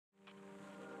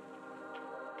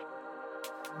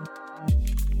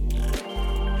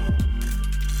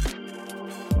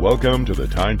Welcome to the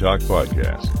Tine Talk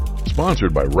Podcast,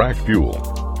 sponsored by Rack Fuel,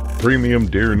 premium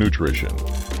deer nutrition.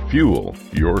 Fuel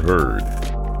your herd.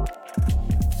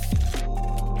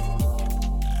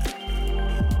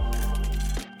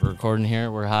 We're recording here.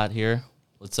 We're hot here.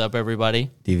 What's up, everybody?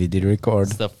 DVD to record.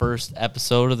 It's the first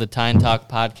episode of the Tine Talk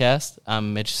Podcast.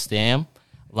 I'm Mitch Stam.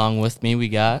 Along with me, we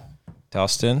got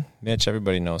Dustin, Mitch.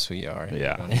 Everybody knows who you are.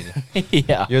 Yeah,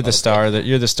 yeah. You're the star.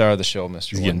 You're the star of the show,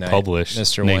 Mister. He's getting published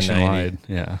Mr. nationwide.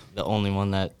 190. Yeah. The only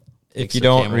one that. If you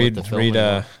don't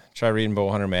try reading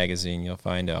Bowhunter magazine. You'll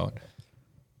find out.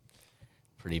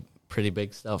 Pretty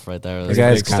big stuff right there. The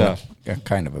guy's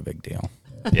kind of a big deal.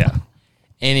 Yeah.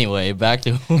 Anyway, back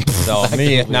to So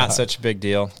me, not such a big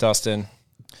deal. Dustin.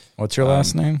 What's your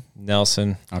last name?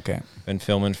 Nelson. Okay. Been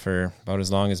filming for about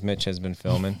as long as Mitch has been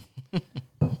filming.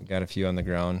 We got a few on the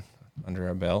ground under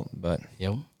our belt, but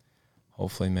Yep.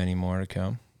 hopefully many more to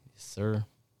come. Yes, sir.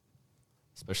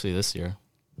 Especially this year.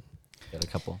 Got a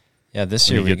couple. Yeah, this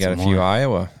year we got a few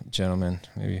Iowa gentlemen.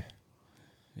 Maybe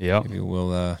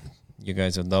we'll you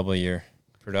guys will double your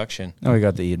production. No, we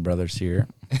got the Ead brothers here.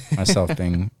 Myself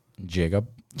being Jake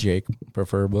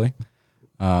preferably.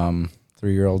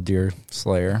 3-year-old deer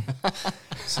slayer.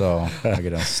 So I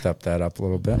gotta step that up a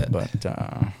little bit. But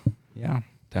yeah.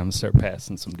 Time to start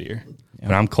passing some deer. Yeah.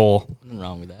 But I'm Cole. Nothing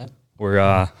wrong with that.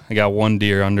 I got one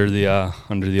deer under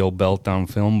the old belt on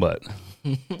film, but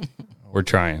we're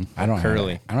trying. I don't have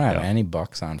Yep. any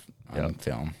bucks on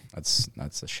film. That's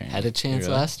a shame. Had a chance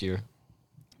last year.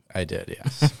 I did,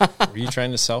 yes. Were you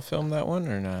trying to self-film that one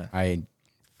or not? I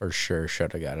for sure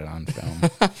should have got it on film.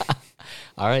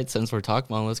 All right, since we're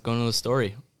talking about it, let's go into the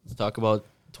story. Let's talk about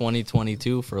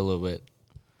 2022 for a little bit.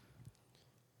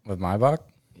 With my buck?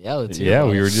 Yeah, let's hear Yeah,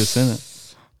 about we it. were just in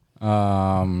it.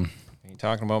 Are you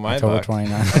talking about my October buck?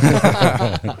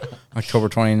 29th. October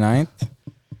 29th.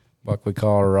 Buck we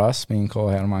call Russ. Me and Cole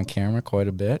had him on camera quite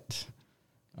a bit.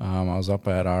 I was up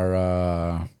at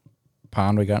our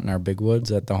pond we got in our big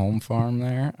woods at the home farm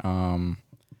there.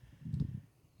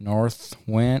 South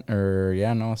wind.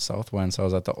 So I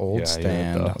was at the old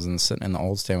stand. I was sitting in the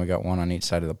old stand. We got one on each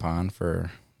side of the pond for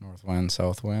north wind,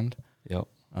 south wind. Yep.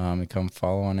 We come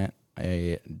following it.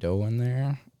 A doe in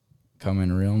there. Come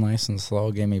in real nice and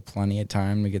slow. Gave me plenty of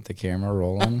time to get the camera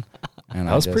rolling. And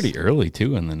That was pretty early,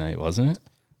 too, in the night, wasn't it?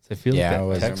 I feel yeah, like it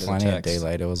was text. plenty of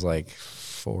daylight. It was like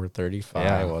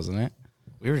 4:35, wasn't it?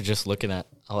 We were just looking at.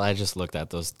 Oh, I just looked at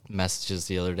those messages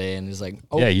the other day, and he's like,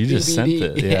 "Oh, Yeah, you just sent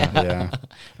DVD." it. Yeah. Yeah.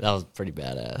 That was pretty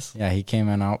badass. Yeah, he came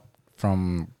in out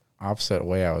from opposite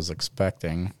way I was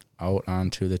expecting, out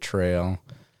onto the trail,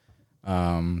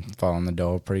 following the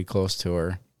doe pretty close to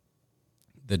her.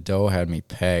 The doe had me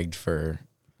pegged for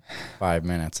 5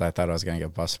 minutes. I thought I was going to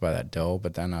get busted by that doe,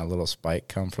 but then a little spike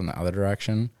come from the other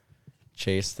direction,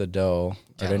 chased the doe.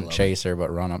 I didn't chase her, but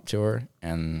run up to her,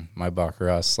 and my buck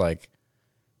Russ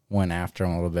went after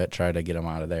him a little bit, tried to get him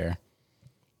out of there.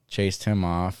 Chased him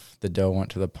off. The doe went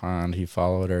to the pond. He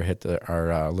followed her, hit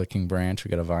our licking branch. We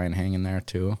got a vine hanging there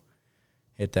too.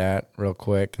 Hit that real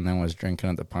quick, and then was drinking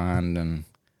at the pond and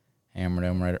hammered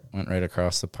him. Went right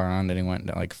across the pond, and he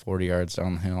went like 40 yards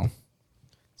down the hill.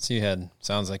 So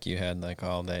sounds like you had like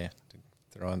all day to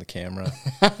throw on the camera.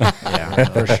 Yeah,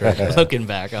 for sure. Looking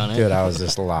back on it, Dude, I was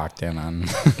just locked in on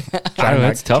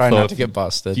It's tough, trying though. not to get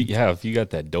busted. If you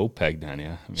got that doe pegged on you.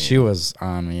 I mean, She was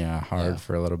on me hard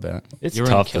for a little bit. it's You were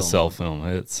tough in to kill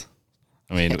self-film.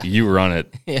 You run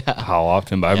it how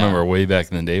often, but I remember way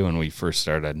back in the day when we first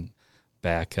started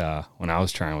back when I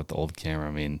was trying with the old camera.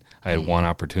 I mean, I had one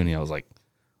opportunity. I was like,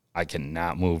 I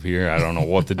cannot move here. I don't know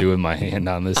what to do with my hand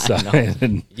on this side.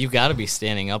 And you got to be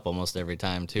standing up almost every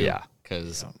time too. Yeah.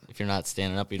 Because if you're not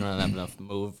standing up, you don't have enough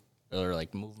movement.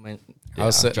 I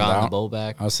was sitting drawing down. the bow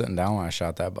back. I was sitting down when I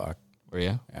shot that buck. Were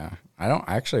you? Yeah, I don't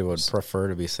actually would prefer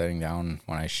to be sitting down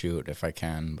when I shoot if I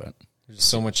can, but There's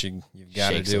so much you've got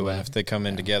to Shakes do, away. and if they come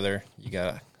in together, you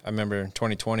got. I remember in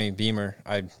 2020 Beamer,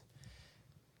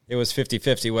 it was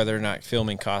 50-50 whether or not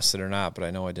filming cost it or not, but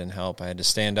I know it didn't help. I had to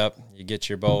stand up, you get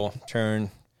your bow, turn,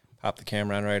 pop the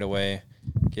camera on right away,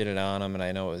 get it on them, and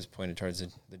I know it was pointed towards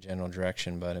the general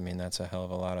direction, but I mean that's a hell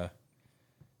of a lot of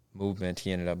movement.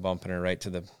 He ended up bumping her right to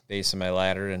the base of my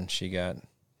ladder, and she got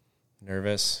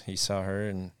nervous. He saw her,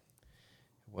 and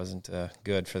it wasn't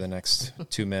good for the next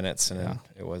 2 minutes, and then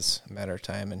it was a matter of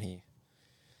time, and he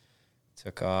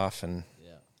took off. And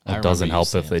it doesn't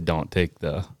help if they don't take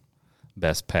the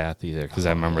best path either, because I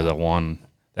remember the one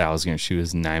that I was going to shoot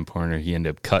his 9-pointer, he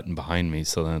ended up cutting behind me,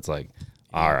 so then it's like,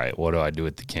 all right, what do I do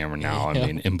with the camera now? I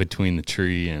mean, in between the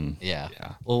tree and Yeah.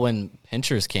 Well, when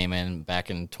pinchers came in back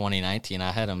in 2019,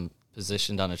 I had him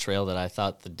positioned on a trail that I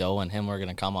thought the doe and him were going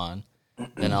to come on.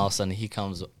 Then all of a sudden he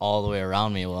comes all the way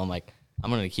around me. Well, I'm like,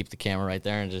 I'm going to keep the camera right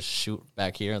there and just shoot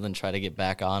back here and then try to get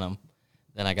back on him.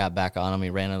 Then I got back on him. He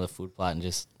ran into the food plot and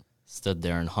just stood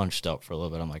there and hunched up for a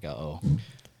little bit. I'm like, uh-oh,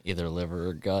 either liver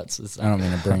or guts. I don't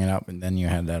mean to bring it up, but then you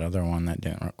had that other one that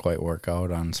didn't quite work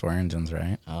out on Swearingen's,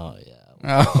 right? Oh, yeah.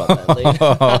 We'll talk about that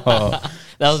later.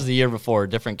 That was the year before,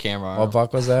 different camera. What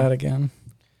buck was that again?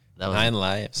 That was, 9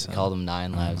 Lives. We called him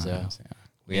 9 Lives, yeah.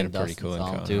 We had a And pretty Dustin cool saw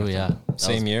him encounter. too, yeah.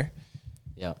 Same year?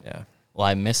 Yeah. Yeah. Well,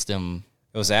 I missed him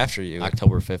It was after you.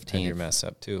 October Had your 15th. mess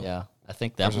up, too. Yeah. I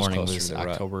think that Ours was morning closer was to the rut.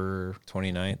 October.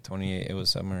 29th, 28th. It was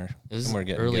somewhere. It was somewhere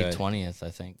getting early good. 20th,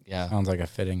 I think. Yeah. Sounds like a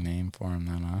fitting name for him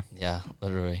then, huh? Yeah,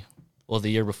 literally. Well,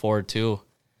 the year before, too,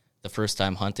 the first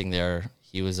time hunting there,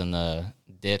 he was in the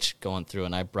ditch going through,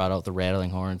 and I brought out the rattling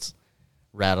horns,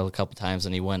 rattled a couple times,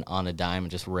 and he went on a dime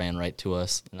and just ran right to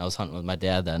us. And I was hunting with my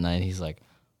dad that night. He's like,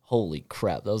 holy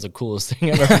crap, that was the coolest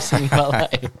thing I've ever seen in my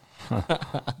life.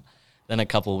 Then a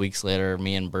couple of weeks later,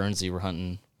 me and Bernsey were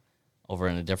hunting over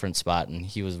in a different spot, and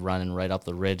he was running right up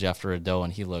the ridge after a doe,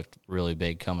 and he looked really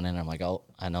big coming in. I'm like, oh,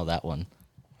 I know that one.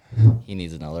 He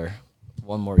needs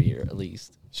one more year at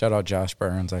least. Shout out Josh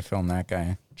Burns. I filmed that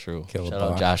guy. True. Kill a Shout out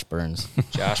buck. Josh Burns.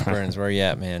 Josh Burns, where you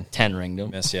at, man? 10 ringed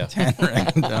him. Miss you.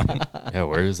 Yeah,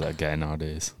 where is that guy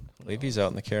nowadays? I believe he's out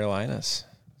in the Carolinas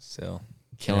still.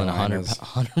 Killing a Carolinas.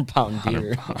 100-pound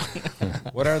deer.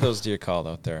 What are those deer called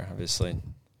out there, obviously?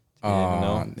 Do you even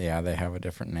know? Yeah, they have a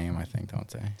different name, I think, don't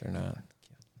they? They're not.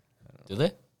 Do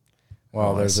they? Well,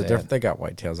 Oh, I there's a see different. it. They got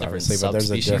whitetails, Different obviously, but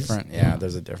there's a subspecies? different. Yeah,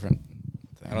 there's a different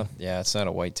thing. It's not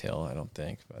a whitetail, I don't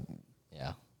think, but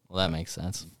Yeah. Well, that makes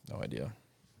sense. no idea.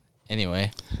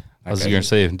 Anyway, I was Okay. going to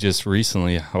say, just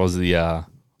recently, how was the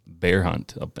bear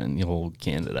hunt up in the old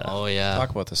Canada? oh, yeah. Talk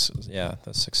about this. Yeah,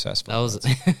 the successful. That was.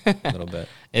 a little bit.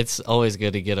 It's always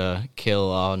good to get a kill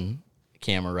on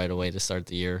camera right away to start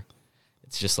the year.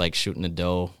 It's just like shooting a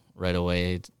doe right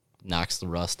away. It knocks the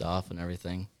rust off and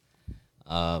everything.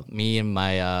 Me and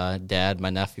my dad, my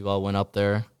nephew, all went up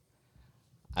there.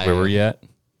 Where were you at?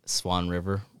 Swan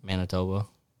River, Manitoba.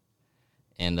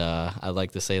 And I'd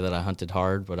like to say that I hunted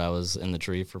hard, but I was in the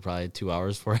tree for probably 2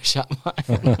 hours before I shot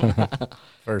mine.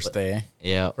 First day,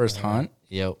 Yeah. first hunt.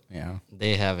 Yep. Yeah,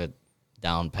 They have it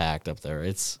down packed up there.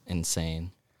 It's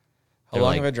insane. How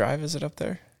long of a drive is it up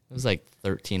there? It was like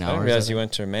 13 I didn't hours. realize you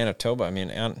went to Manitoba. I mean,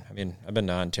 I've been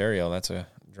to Ontario. That's a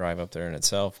drive up there in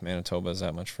itself. Manitoba is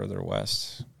that much further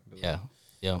west. Yeah.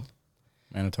 Yep.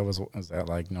 Manitoba's is that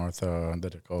like north of the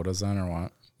Dakotas then, or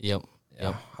what? Yep. Yeah.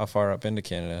 Yep. How far up into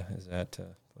Canada is that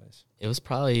place? It was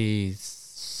probably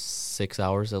 6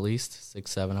 hours at least,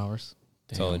 6-7 hours.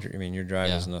 So, I mean, your drive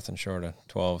Yeah. is nothing short of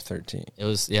 12, 13. It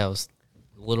was a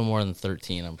little more than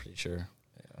 13, I'm pretty sure.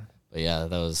 Yeah. But yeah,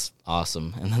 that was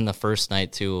awesome. And then the first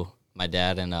night too, my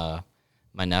dad and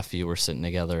my nephew were sitting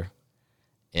together,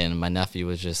 and my nephew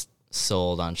was just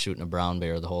sold on shooting a brown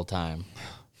bear the whole time.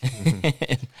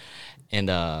 And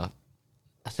I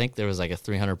think there was like a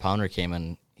 300-pounder came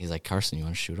in. He's like, Carson, you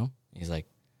want to shoot him? He's like,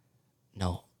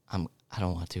 no, I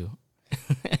don't want to.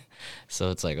 So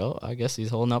it's like, oh, I guess he's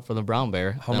holding up for the brown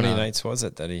bear. How Then, many nights was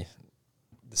it that he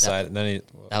decided? Then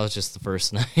That was just the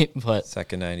first night, but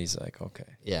second night, he's like, okay.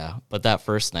 yeah. But that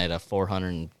first night, a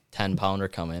 410-pounder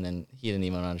come in, and he didn't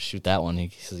even want to shoot that one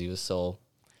because he was so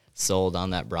sold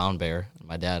on that brown bear.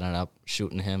 My dad ended up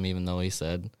shooting him, even though he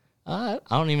said, I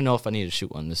don't even know if I need to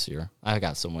shoot one this year. I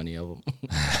got so many of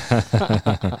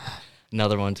them.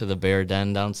 Another one to the bear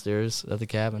den downstairs at the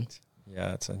cabin.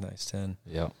 Yeah, it's a nice 10.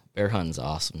 Yeah. Bear hunting's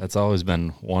awesome. That's always been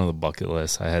one of the bucket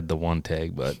lists. I had the one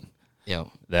tag, but Yeah.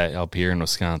 that up here in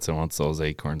Wisconsin, once those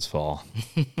acorns fall,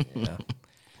 Yeah.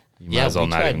 you might as well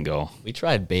not even go. We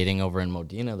tried baiting over in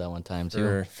Modena that one time, too.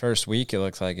 For first week, it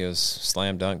looked like it was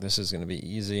slam dunk. This is going to be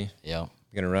easy. Yeah.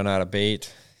 You're going to run out of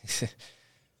bait.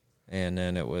 And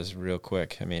then it was real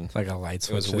quick. I mean, It's like a light it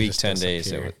switch. was a that week, just 10 days.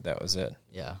 disappeared. That was it.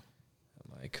 Yeah.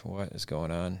 I'm like, what is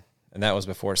going on? And that was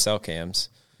before cell cams.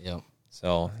 Yeah.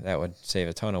 So that would save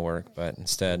a ton of work. But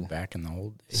instead, Back in the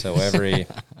old days. so every,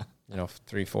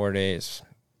 3-4 days,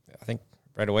 I think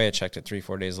right away I checked it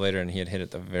 3-4 days later, and he had hit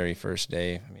it the very first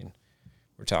day. I mean,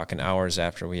 we're talking hours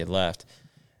after we had left.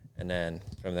 And then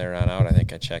from there on out, I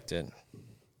think I checked it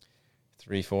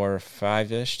 3, 4,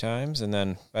 5-ish times. And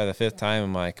then by the 5th time,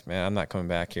 I'm like, man, I'm not coming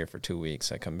back here for 2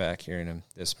 weeks. I come back here and I'm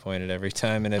disappointed every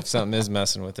time. And if something is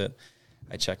messing with it,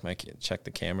 I check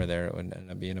the camera there. It would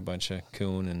end up being a bunch of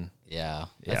coon and Yeah.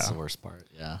 That's Yeah. the worst part.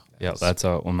 Yeah. Yeah, that's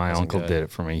when my wasn't uncle good. did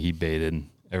it for me. He baited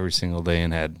every single day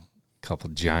and had a couple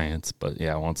giants. But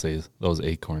yeah, once those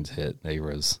acorns hit,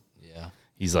 Yeah.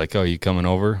 he's like, "Oh, you coming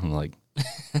over?" I'm like,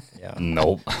 Yeah.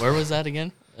 Nope. Where was that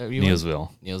again? Neilsville.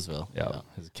 Neilsville. Yeah.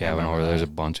 There's a cabin over there. There's a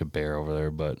bunch of bear over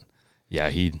there, but yeah,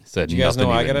 he said Did you guys nothing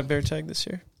know I even- got a bear tag this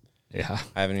year? Yeah.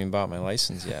 I haven't even bought my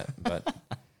license yet, but I'm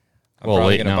Well,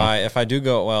 probably late going to now. buy if I do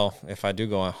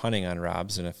go hunting on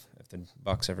Rob's, and if the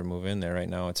bucks ever move in there. Right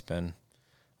now it's been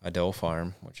a doe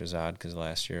farm, which is odd because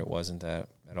last year it wasn't that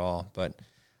at all. But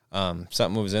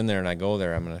something moves in there and I go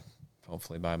there, I'm going to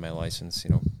hopefully buy my license,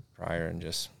 prior, and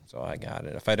just so I got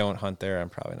it. If I don't hunt there, I'm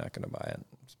probably not going to buy it.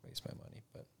 Just waste my money.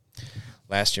 But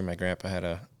last year my grandpa had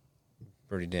a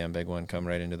pretty damn big one come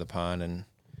right into the pond and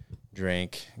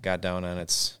drank, got down on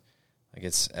its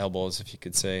elbows, if you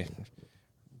could say,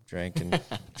 drank and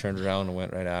turned around and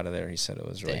went right out of there. He said it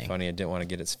was really funny. It didn't want to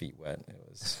get its feet wet. It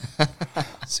was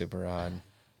super odd.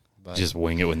 But Just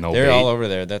wing it with no they're bait. all over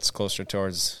there. That's closer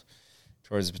towards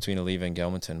between Oliva and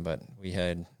Gilmanton, but we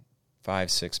had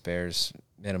 5-6 bears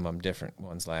minimum, different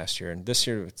ones last year. And this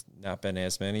year it's not been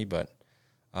as many, but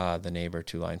the neighbor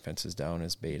 2 line fences down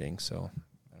is baiting, so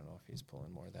I don't know if he's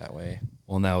pulling more that way.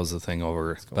 Well, and that was the thing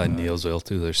over by Neilsville,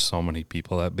 too. There's so many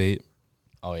people that bait,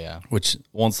 Oh, yeah. which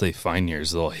once they find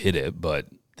yours, they'll hit it, but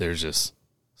there's just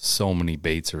so many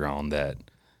baits around that,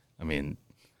 I mean,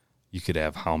 you could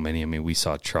have how many? I mean, we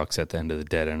saw trucks at the end of the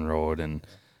dead-end road and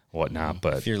whatnot,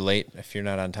 but If you're late, if you're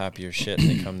not on top of your shit and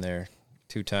they come there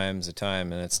 2 times a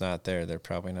time and it's not there, they're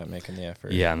probably not making the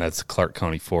effort. yeah, and that's Clark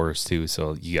County Forest, too,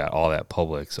 so you got all that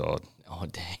public, so Oh,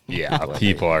 dang. yeah,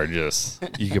 people are just,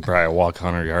 you could probably walk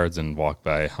 100 yards and walk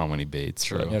by how many baits.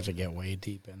 True. so, You have to get way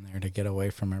deep in there to get away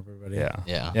from everybody. yeah.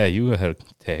 Yeah. Yeah, you had a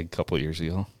tag a couple of years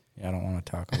ago. Yeah, I don't want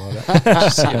to talk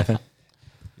about it.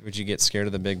 Would you get scared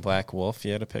of the big black wolf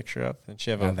you had a picture up? Didn't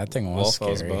you have a That thing was wolf that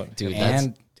was scary. about-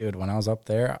 Dude, When I was up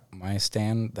there, my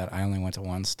stand that I only went to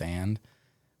one stand,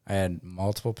 I had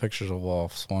multiple pictures of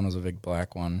wolves. One was a big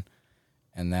black one.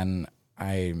 And then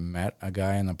I met a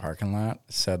guy in the parking lot,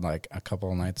 said like a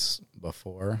couple of nights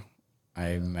before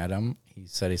I met him, he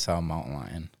said he saw a mountain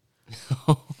lion.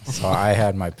 So I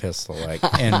had my pistol like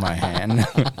in my hand.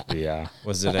 Yeah.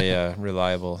 Was it a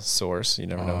reliable source? You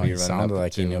never know who He you're running sounded up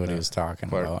like he to knew in what he the- was talking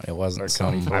Clark- about. It wasn't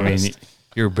Clark County some. I mean, Forest.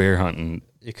 you're bear hunting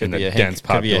It could in be a a dense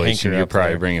could be a population. hinker You're up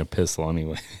probably there. bringing a pistol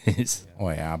anyways. Oh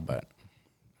yeah, but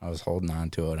I was holding on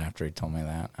to it after he told me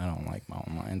that. I don't like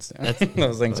mountain lions. That's-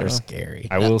 Those things are scary.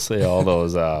 I will say all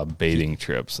those baiting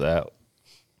trips, that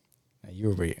You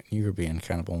were being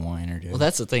kind of a whiner, dude. Well,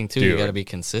 that's the thing, too. You Dude. got to be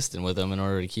consistent with them in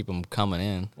order to keep them coming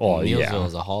in. Oh, Neilsville yeah.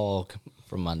 is a haul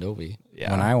from Mondovi.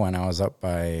 yeah. When I went, I was up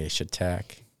by Chautauqua.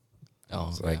 Oh, It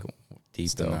was like deep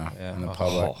Still, in the yeah.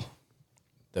 public.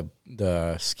 Oh,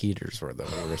 The skeeters were the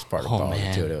worst part Oh, about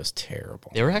man. it, dude. It was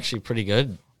terrible. They were actually pretty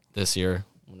good this year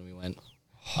when we went.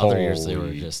 Other years, they were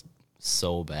Holy- just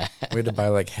so bad. We had to buy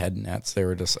like head nets. They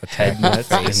were just head attacking my nets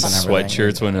face and and everything.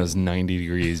 sweatshirts when it was 90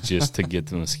 degrees just to get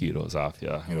the mosquitoes off you.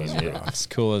 I It was mean, rough. As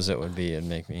cool as it would be, it'd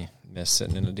make me miss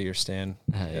sitting in a deer stand.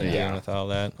 Yeah. Dealing with all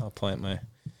that. I'll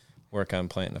work on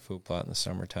planting a food plot in the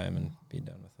summertime and be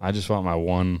done with it. I just want my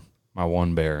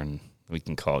one bear and we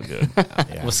can call it good.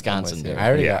 Yeah. Wisconsin I'm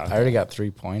with you. did. I already got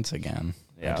 3 points again.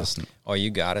 Yeah. I just Oh,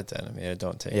 you got it then. I mean, it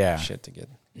don't take Yeah. shit to get.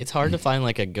 It's hard to find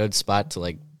like a good spot to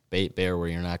like bait bear where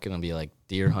you're not going to be like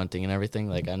deer hunting and everything.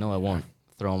 Like I know I won't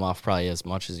throw them off probably as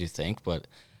much as you think, but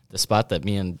the spot that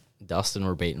me and Dustin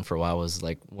were baiting for a while was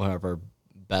like one of our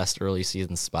best early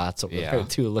season spots over there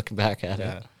too, looking back at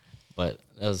it. But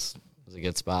that was a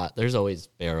good spot. There's always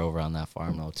bear over on that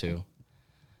farm though too.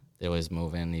 They always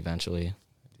move in eventually.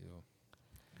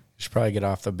 We should probably get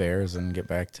off the bears and get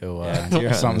back to deer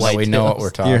hunting. something that we know what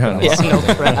we're talking Deer about. hunting. Yeah,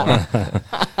 no problem.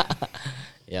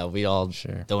 Yeah, we all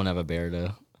Sure. don't have a bear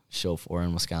to show for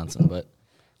in Wisconsin, but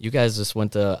you guys just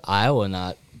went to Iowa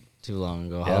not too long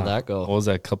ago. How'd that go? What was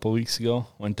that, a couple weeks ago?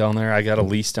 Went down there. I got a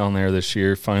lease down there this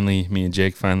year. Finally, me and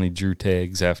Jake finally drew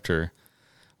tags after,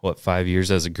 5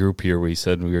 years as a group here. We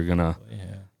said we were going to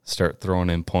start throwing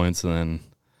in points, and then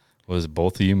was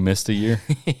both of you missed a year?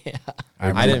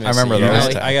 I didn't. I remember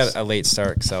those I got times. a late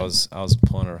start because I was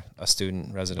pulling a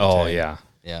student resident. Oh, tag yeah.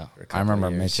 Yeah, for a I couple of remember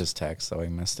years. Mitch's text, so he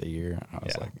missed a year. I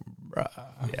was Yeah. like,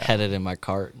 bruh. headed in my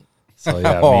cart. So,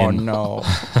 yeah, Oh, me and, no.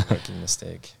 Rookie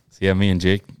mistake. me and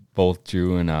Jake both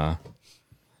drew, and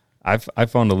I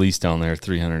found a lease down there,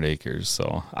 300 acres.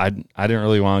 So I didn't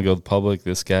really want to go public.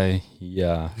 This guy, He's he a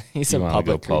wanted to go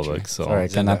public creature. public. So Sorry, I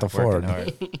He's cannot into afford.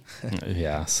 working hard.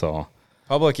 yeah, so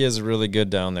Public is really good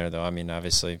down there, though. I mean,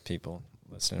 obviously, people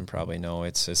listening probably know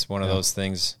it's one of those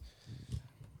things.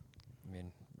 I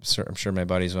mean, I'm sure my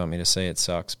buddies want me to say it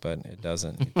sucks, but it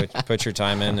doesn't. You put your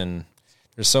time in, and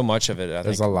there's so much of it. I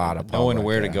There's think a lot of knowing public,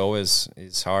 where to yeah. go is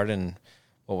hard, and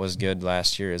what was good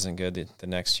last year isn't good the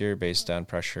next year based on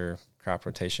pressure, crop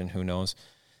rotation, who knows.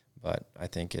 But I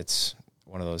think it's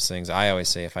one of those things. I always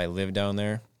say if I lived down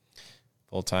there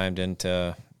full time, didn't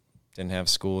have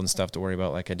school and stuff to worry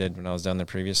about like I did when I was down there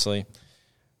previously,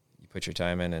 you put your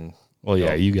time in and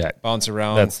you got bounce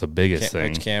around. That's the biggest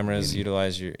thing. Cameras,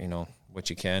 utilize your what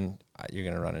you can. You're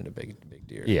going to run into big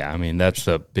deer. Yeah, I mean that's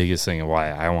the biggest thing and why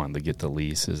I wanted to get the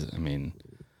lease is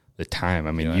the time.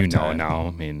 I mean now.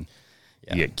 I mean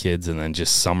you get kids and then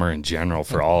just summer in general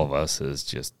for all of us is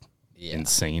just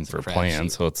insane for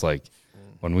plans. So it's like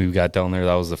when we got down there,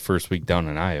 that was the first week down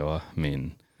in Iowa. I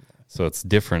mean, so it's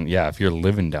different. Yeah, if you're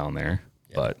living down there,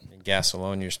 but gas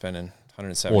alone, you're spending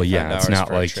 $175 it's not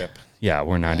for like a trip. Yeah,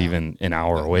 we're not even an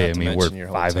hour away. I mean, we're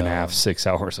 5.5, 6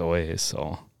 hours away.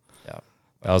 So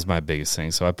that was my biggest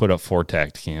thing. So I put up 4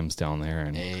 tact cams down there,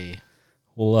 and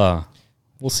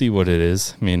we'll see what it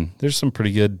is. I mean, there's some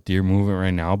pretty good deer movement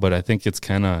right now, but I think it's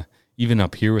kind of even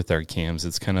up here with our cams.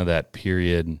 It's kind of that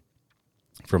period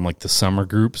from like the summer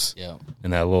groups,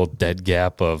 and that little dead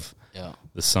gap of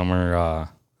the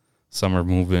summer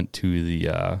movement to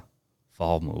the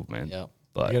fall movement.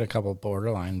 But you get a couple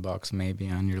borderline bucks maybe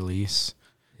on your lease.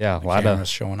 Yeah, a lot of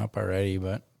showing up already,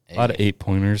 but a lot of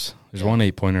 8-pointers. There's one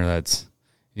 8-pointer that's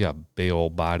got a big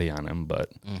old body on him,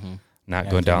 but not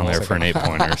going down there for an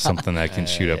 8-pointer. Something that can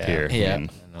shoot up here. Yeah,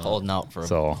 holding out for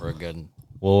a good.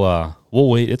 We'll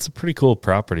wait. It's a pretty cool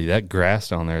property. That grass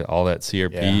down there, all that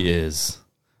CRP is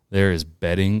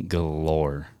bedding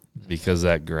galore because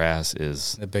that grass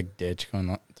is a big ditch going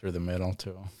up through the middle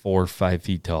too. 4 or 5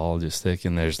 feet tall, just thick,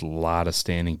 and there's a lot of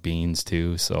standing beans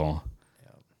too. So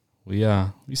we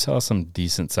saw some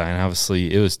decent sign.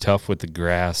 Obviously, it was tough with the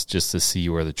grass just to see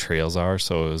where the trails are,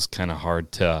 so it was kind of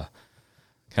hard to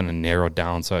kind of narrow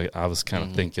down. So I was kind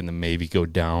of thinking to maybe go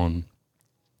down,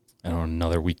 I don't know,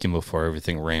 another weekend before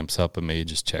everything ramps up and maybe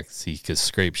just check to see because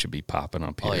scrape should be popping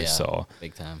up here. So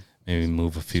big time. Maybe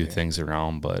move a few things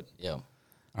around, but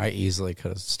I easily could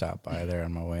have stopped by there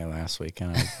on my way last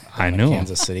weekend. I know.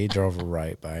 Kansas City, drove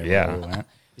right by where we went.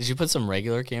 Did you put some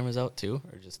regular cameras out too,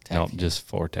 or just tact cams? Just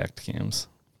 4 tact cams.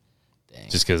 Dang.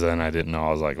 Just because then I didn't know.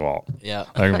 I was like, well, they're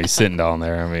gonna be sitting down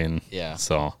there. I mean, yeah.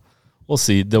 So we'll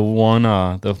see. The one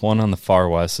on the far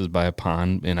west is by a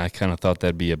pond, and I kind of thought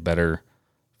that'd be a better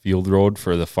field road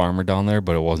for the farmer down there,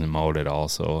 but it wasn't mowed at all.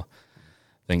 So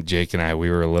I think Jake and we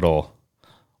were a little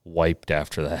wiped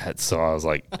after that. So I was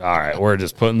like, all right, we're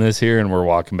just putting this here and we're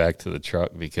walking back to the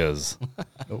truck because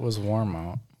it was warm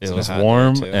out. It was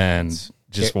warm and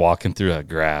just walking through that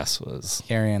grass was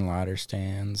carrying ladder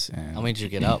stands. And how many did you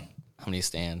get up? How many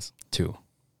stands? 2.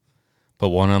 But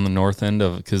one on the north end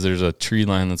because there's a tree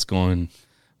line that's going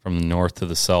from the north to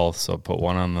the south. So I put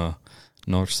one on the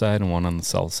north side and one on the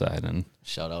south side. And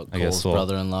shout out Cole's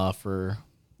brother-in-law for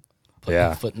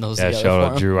putting those together. Shout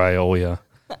out Drew Iolia.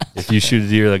 If you shoot a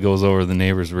deer that goes over the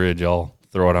neighbor's ridge, I'll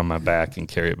throw it on my back and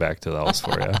carry it back to the house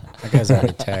for you. That guy's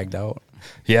already tagged out.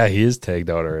 Yeah, he is tagged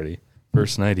out already.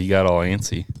 First night, he got all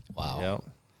antsy. Wow. Yep.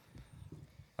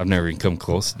 I've never even come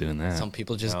close to doing that. Some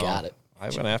people just got it. I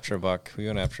went after a buck. We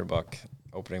went after a buck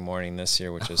opening morning this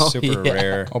year, which is super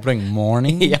rare. Opening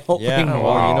morning? Opening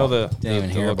morning. Well, the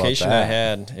location I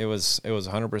had, it was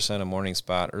 100% a morning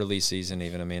spot, early season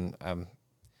even. I mean,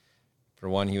 for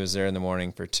one, he was there in the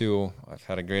morning. For 2, I've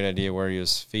had a great idea where he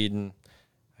was feeding.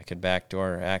 I could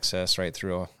backdoor access right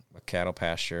through a cattle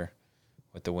pasture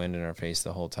with the wind in our face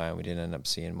the whole time. We didn't end up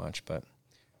seeing much, but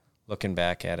looking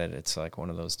back at it, it's like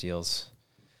one of those deals.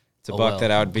 It's a buck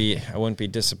that I wouldn't be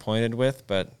disappointed with,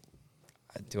 but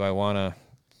do I want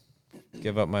to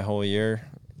give up my whole year?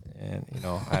 And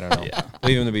I don't know.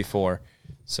 Leave him to be 4.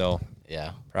 So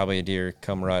probably a deer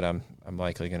come rut. I'm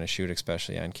likely going to shoot,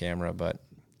 especially on camera, but.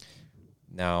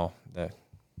 Now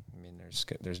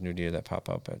there's new deer that pop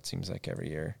up. It seems like every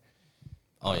year.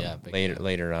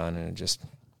 Later on, and it just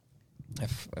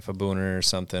if a booner or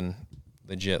something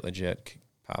legit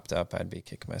popped up, I'd be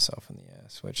kicking myself in the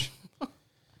ass. Which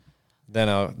then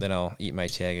I'll eat my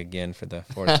tag again for the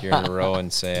 4th year in a row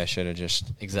and say I should have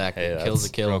just kills a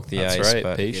kill. Broke the that's ice. Right,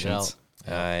 but patience.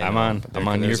 I'm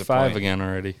on year 5 again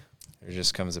already. There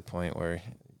just comes a point where you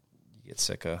get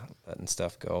sick of letting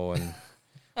stuff go and.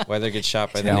 Whether it gets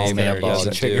shot by the neighbor or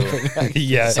doesn't do.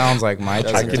 Sounds like my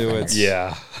doesn't do it.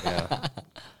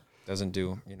 Doesn't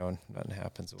do. Nothing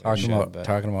happens. Talking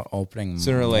about opening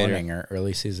sooner or later or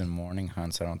early season morning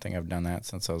hunts. I don't think I've done that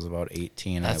since I was about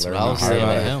 18. That's I what I was saying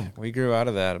about him. We grew out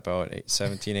of that about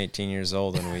 17, 18 years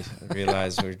old, and we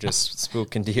realized we were just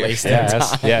spooking deer.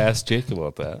 Ask Jake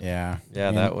about that. Yeah,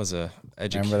 that was a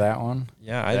remember that one?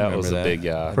 Yeah, I remember was that. A big.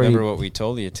 I remember what we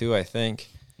told you too. I think.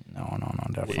 No,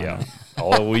 definitely Yeah. not.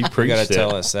 Oh, we You preached got to it.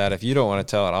 tell us that. If you don't want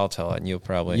to tell it, I'll tell it, and you'll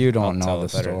probably You don't I'll know tell the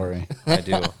it better. story. I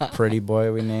do. Pretty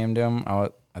boy, we named him. I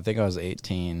think I was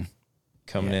 18.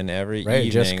 Coming in every Right,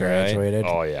 evening, just right? graduated.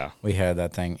 Oh, yeah. We had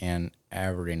that thing in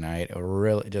every night.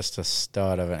 Really, just a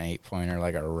stud of an 8-pointer,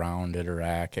 like a rounded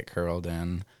rack. It curled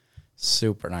in.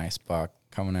 Super nice buck.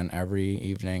 Coming in every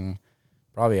evening,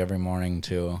 probably every morning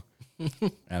too.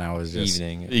 And I was just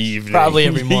Evening. Probably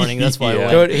every morning. That's why I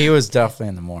went. Dude, he was definitely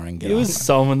in the morning. It was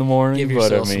some in the morning, Give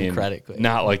but I yourself some mean, credit, quick.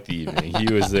 not like the evening.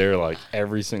 He was there like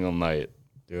every single night.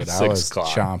 Dude, 6 I was o'clock.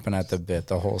 chomping at the bit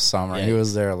the whole summer. Yeah. He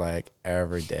was there like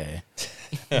every day.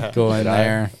 Go in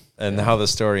there. And how the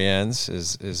story ends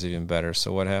is even better.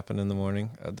 So what happened in the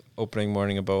morning? Opening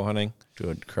morning of bow hunting?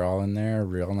 Dude, crawl in there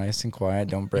real nice and quiet.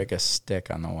 Don't break a stick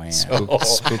on the way in.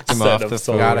 Scooped him Set off up the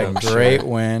so food. Got a I'm great sure.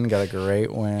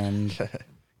 wind.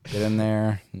 Get in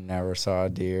there. Never saw a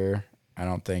deer. I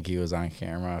don't think he was on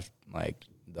camera like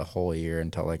the whole year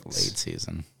until like late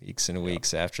season. Weeks and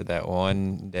weeks after that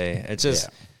one day. It's just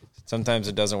sometimes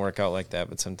it doesn't work out like that,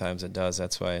 but sometimes it does.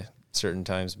 That's why certain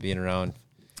times being around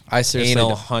I seriously anal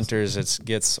don't- hunters, it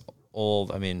gets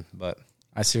old. I mean, but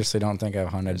I seriously don't think I've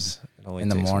hunted it only in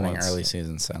the takes morning once. early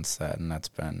season since that, and that's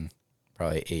been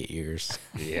probably 8 years.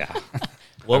 Yeah.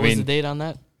 What was mean- the date on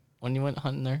that when you went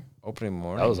hunting there? Opening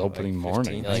morning. That was opening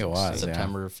morning. I think it was,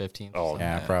 September 15th. Oh,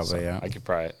 Yeah, probably, yeah. I could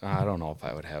probably, I don't know if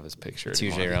I would have his picture. It's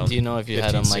anymore. usually around. Do you know if you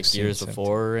had 15, them like 16, years 17.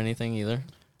 before or anything either?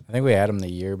 I think we had him the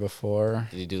year before.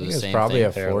 Did he do I the think it was same probably thing?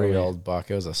 a Fairly. 4-year-old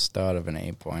buck. It was a stud of an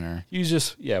 8-pointer. You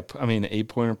just, I mean,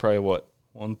 8-pointer, probably what,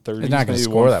 130? It's not going to maybe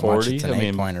score that much. 140? It's an I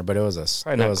mean, 8-pointer, but it was a.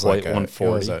 probably It not was quite like a.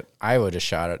 140. I would have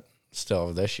shot it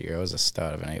still this year. It was a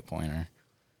stud of an 8-pointer.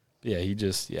 yeah, he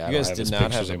just, I You don't guys have did his not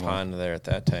have pictures a anymore. pond there at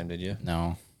that time, did you?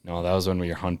 No, No, that was when we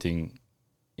were hunting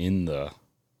in the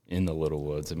Little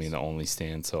Woods. I mean, the only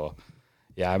stand. So,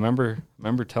 yeah, I remember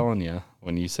telling you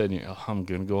when you said, I'm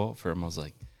going to go out for him. I was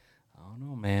like, I don't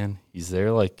know, man. He's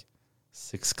there like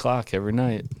 6 o'clock every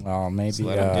night. well, maybe Just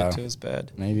let him get to his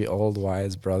bed. maybe old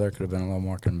wise brother could have been a little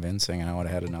more convincing, and I would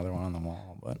have had another one on the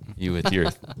wall. But You with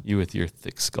your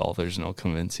thick skull, there's no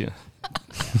convince you.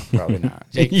 probably not.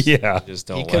 Yeah. Just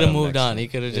don't. He let could have him moved next on. time. He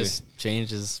could have just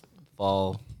changed his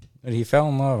fall. But he fell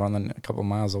in love on a couple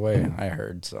miles away. I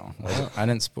heard so. I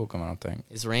didn't spook him. I don't think.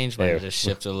 His range might have Yeah. just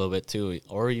shifted a little bit too,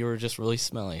 or you were just really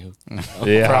smelly.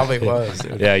 Yeah. Probably was.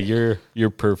 Dude. Yeah, your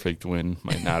perfect win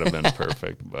might not have been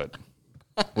perfect, but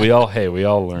we all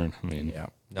learn. I mean, Yeah.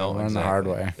 No, Learn the hard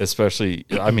way. especially,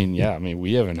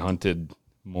 we haven't hunted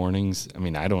mornings. I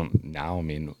mean, I don't now. I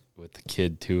mean, with the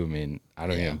kid too. I mean, I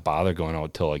don't even bother going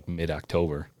out till like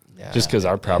mid-October, just because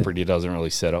our property doesn't really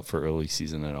set up for early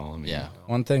season at all. I mean, Yeah.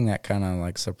 One thing that kind of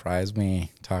like surprised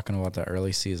me talking about the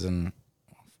early season,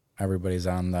 everybody's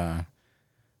on the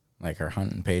like our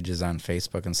hunting pages on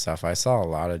Facebook and stuff. I saw a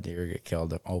lot of deer get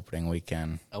killed opening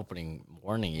weekend. Opening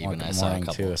morning, even Opening I saw a morning,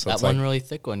 couple. too, so That it's one like- really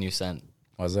thick one you sent.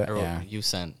 Was it? Or Yeah. you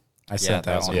sent. I sent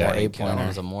that that was one. a Yeah, morning 8-pointer. That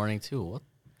was a morning too. What?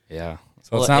 yeah.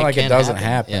 So it's Well, not it like it can doesn't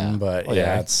happen, happen, yeah. but Oh,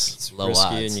 yeah, yeah. it's Low risky,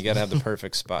 odds. and you got to have the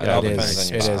perfect spot. It Yeah, all it depends is on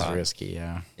your it is spot. risky.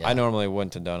 Yeah. Yeah. I normally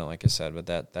wouldn't have done it, like I said, but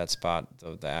that spot,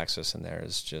 the access in there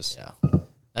is just Yeah.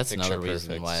 That's picture another reason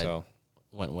perfect. why So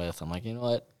I went with. I'm like, you know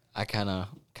what? I kind of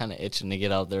itching to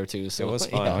get out there too. So it was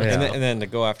you fun. know, yeah. And then to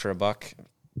go after a buck,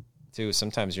 too.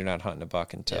 Sometimes you're not hunting a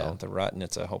buck until Yeah. the rut, and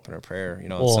it's a hope and a prayer. You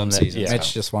know, Well, in some and that- seasons. yeah.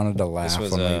 Mitch just wanted to laugh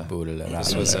was when we a- booted it out.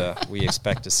 This was we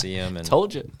expect to see him, and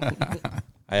told you.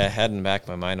 I had in the back of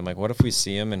my mind, I'm like, what if we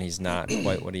see him and he's not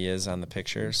quite what he is on the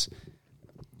pictures?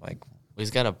 Like, He's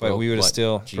got a. but we would have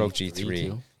still broke G3 G3.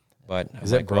 too? But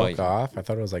Is I'm it like, well, broke off? I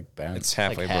thought it was like bent. It's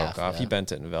halfway like half, broke off. yeah. He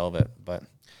bent it in velvet, but I'm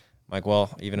like, well,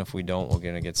 even if we don't, we're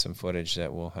gonna get some footage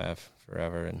that we'll have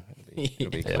forever, and it'll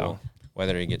be Yeah. cool.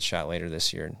 Whether he gets shot later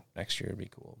this year, next year would be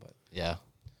cool. But Yeah.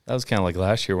 That was kind of like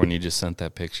last year when you just sent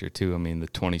that picture too. I mean, the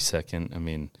 22nd. I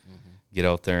mean, get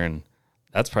out there, and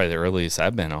that's probably the earliest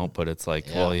I've been out. But it's like,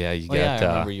 Yeah. well, yeah, you Well, yeah, I got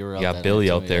remember you were out got that Billy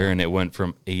night out too, there, yeah. and it went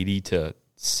from 80 to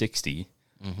 60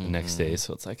 Mm-hmm, the next day.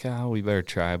 So it's like, we better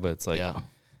try. But it's like, Yeah.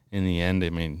 in the end,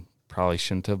 I mean, probably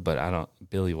shouldn't have. But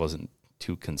Billy wasn't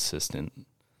too consistent.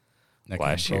 that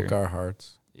last kinda broke year. our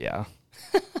hearts. Yeah,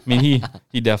 I mean,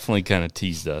 he definitely kind of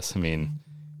teased us. I mean,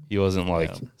 he wasn't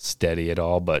like steady at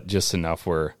all, but just enough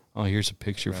where, here's a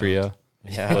picture for you.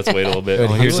 yeah, Let's wait a little bit. Dude,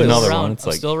 Oh, he here's was another around. one. It's I'm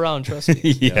like, still around. Trust me.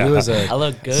 yeah, He was a I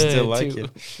look good Still like too.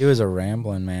 it. he was a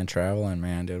rambling man, traveling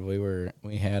man, dude.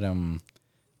 We had him.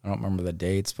 I don't remember the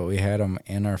dates, but we had him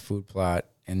in our food plot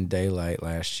in daylight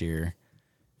last year,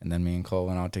 and then me and Cole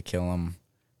went out to kill him.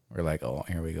 We're like, oh,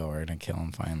 here we go, we're gonna kill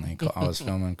him finally. I was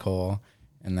filming Cole,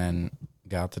 and then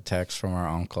got the text from our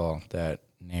uncle that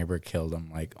neighbor killed him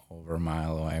like over a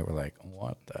mile away. We're like,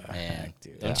 what the heck,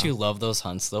 dude? Don't you love those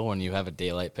hunts though when you have a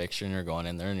daylight picture and you're going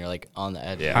in there and you're like on the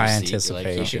edge of your High seat. anticipation.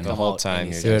 You're like, you The whole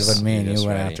time you're Dude, just- when me and you're you just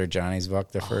went ready. after Johnny's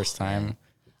buck the first time,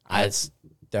 it's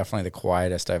definitely the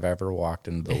quietest I've ever walked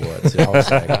into the woods. I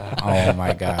was like, oh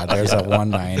my God, there's a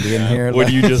 190 in here. When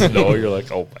you just know, you're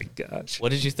like, oh my gosh. What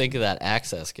did you think of that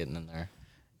access getting in there?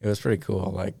 It was pretty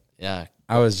cool. Like, Yeah.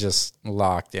 I was just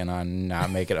locked in on not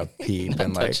making a peep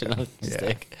and like, Touching a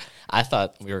stick. I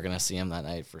thought we were going to see him that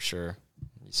night for sure.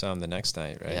 You saw him the next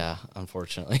night, right? Yeah,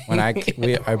 unfortunately. when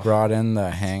I brought in the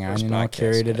hang on, First you know, podcast,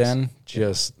 carried it guys. in,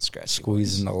 just Scratchy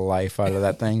squeezing the life out of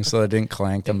that thing so it didn't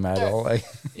clank the metal. Like,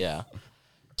 Yeah.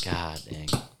 God dang.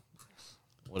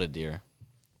 What a deer.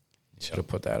 should have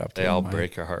put that up. They to all mine.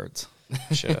 break our hearts.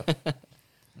 Should have.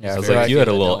 Yeah, I I was feel like, like, you had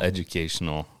a I little don't-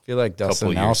 educational. feel like Dustin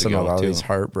years Nelson ago, with all too. these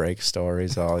heartbreak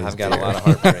stories. All these I've got a deer. lot of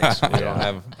heartbreaks. We don't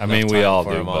have. I mean, enough we time all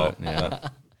for do, them all. but yeah.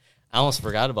 I almost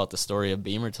forgot about the story of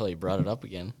Beamer till he brought it up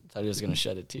again. Thought he was going to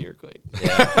shed a tear quick.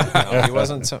 No, he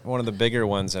wasn't one of the bigger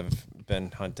ones I've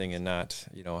been hunting and not,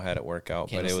 had it work out,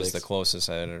 but it was the Candlesticks. closest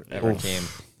I ever came.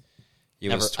 He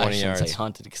Never, was I 20 shouldn't yards. say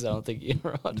hunted because I don't think you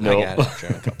ever hunted. No. I got after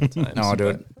him a couple times. No, but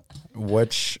dude.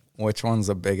 Which one's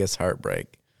the biggest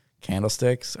heartbreak?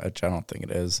 Candlesticks? Which I don't think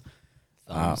it is.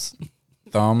 Thumbs.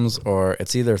 Thumbs, or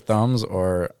it's either thumbs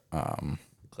or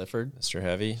Clifford. Mr.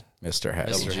 Heavy. Mr.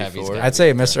 Heavy. Mr. Heavy's WG4. got I'd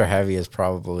say Mr. Heavy is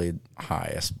probably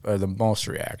highest or the most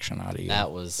reaction out of you.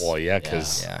 That was. Well, yeah,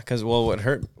 'cause- Yeah, because what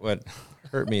hurt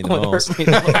me the What most hurt me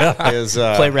the most. is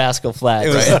Play Rascal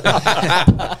Flatts.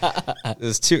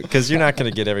 is two, because you're not going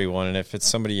to get everyone, and if it's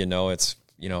somebody it's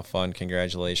fun.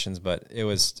 Congratulations, but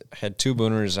had two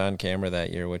booners on camera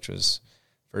that year, which was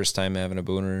first time having a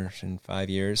booner in 5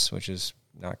 years, which is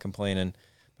not complaining.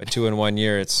 But 2 in 1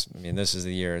 year, this is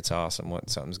the year. It's awesome.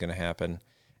 Something's going to happen,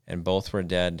 and both were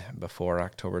dead before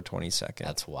October 22nd.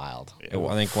 That's wild.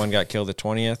 I think one got killed the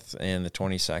 20th and the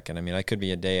 22nd. I mean, I could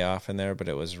be a day off in there, but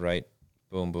it was right,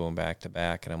 boom, boom, back to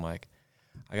back. And I'm like,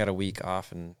 I got a week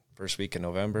off in first week in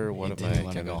November. What am didn't I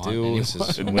wanna going go to hunting do? anymore. This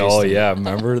is No, wasting- yeah,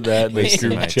 remember that? They wasting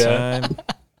group my chat. time.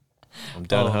 I'm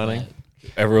done Oh, hunting. man.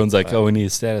 Everyone's like, oh, we need a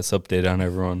status update on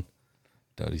everyone.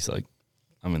 Daddy's like,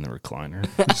 I'm in the recliner.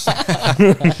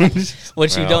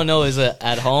 What you Well. don't know is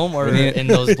at home or in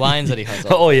those blinds that he hunts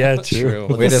on. Oh, yeah, true.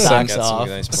 With We the just socks sent- off.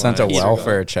 Sent a blinds.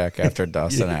 welfare check after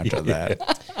Dustin after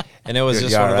that. And it was Dude,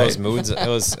 just you one of all those right? moods. It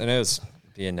was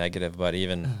being negative, but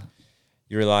even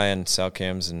you rely on cell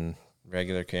cams and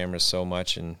regular cameras so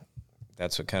much, and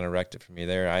that's what kind of wrecked it for me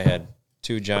there. I had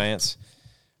 2 giants.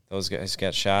 Those guys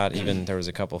got shot. Even there was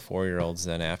a couple 4-year-olds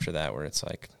then after that where it's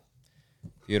like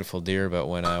beautiful deer, but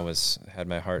when I had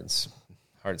my heart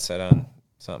set on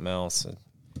something else,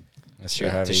 to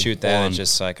shoot that, Well, it's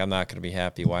just like I'm not going to be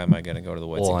happy. Why am I going to go to the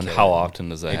woods? Well, and kill how it? often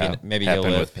does that Maybe he'll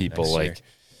happen live with people? next year. Like,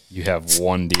 you have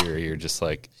one deer, you're just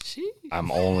like, I'm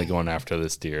only going after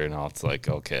this deer. And now it's like,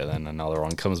 okay, then another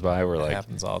one comes by. We're It like,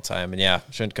 happens all the time, and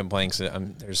shouldn't complain because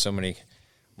there's so many.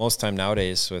 Most time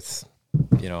nowadays, with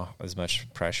as much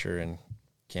pressure and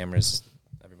cameras,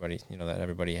 that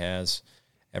everybody has,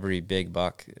 every big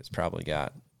buck has probably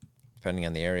got, depending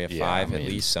on the area, 5 at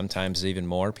least. Sometimes even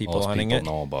more people most hunting people it.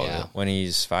 know about Yeah. it. When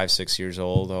he's 5-6 years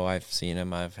old, I've seen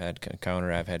him. I've had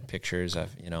encounter. I've had pictures.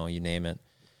 You name it.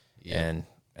 Yeah. And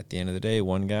at the end of the day,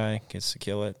 one guy gets to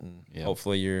kill it, and Yep.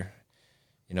 hopefully you're.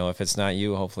 If it's not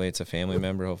you, hopefully it's a family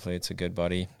member. Hopefully it's a good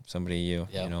buddy, somebody you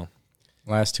Yep.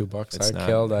 Last 2 bucks It's I've not-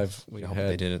 killed, You hope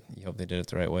they did it. You hope they did it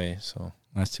the right way. So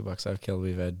last 2 bucks I've killed,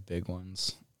 we've had big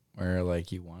ones where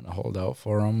like you want to hold out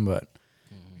for them, but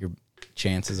your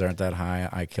chances aren't that high.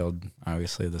 I killed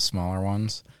obviously the smaller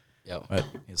ones, Yep. but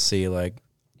you see, like,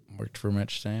 worked for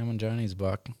Mitch Sam and Johnny's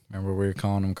buck. Remember we were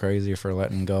calling him crazy for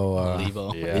letting go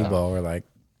Lebo. Yeah. Lebo. We're like,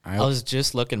 I was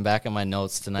just looking back at my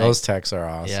notes tonight. those texts are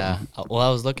awesome. Yeah. Well,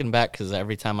 I was looking back because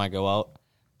every time I go out,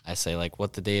 I say like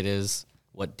what the date is,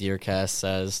 what DeerCast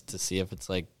says to see if it's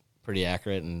like pretty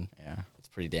accurate, and Yeah. it's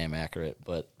pretty damn accurate.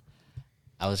 But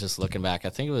I was just looking back. I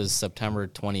think it was September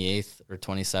 28th or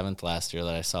 27th last year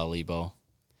that I saw Lebo.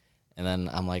 And then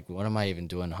I'm like, what am I even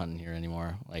doing hunting here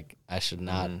anymore? Like, I should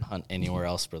not hunt anywhere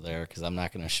else but there because I'm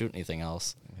not going to shoot anything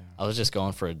else. Yeah. I was just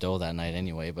going for a doe that night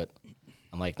anyway, but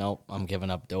I'm like, nope, I'm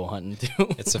giving up doe hunting too.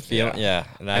 it's a feeling, yeah.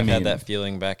 And I've had that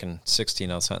feeling back in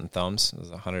 16. I was hunting thumbs. It was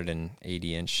a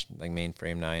 180-inch, like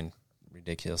mainframe 9,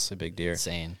 ridiculously big deer.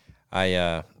 Insane.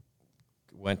 I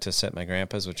went to set my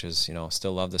grandpa's, which is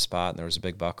still love the spot, and there was a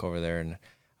big buck over there, and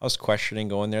I was questioning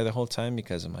going there the whole time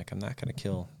because I'm like, I'm not going to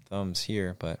kill thumbs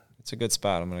here, but it's a good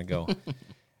spot. I'm going to go.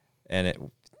 And it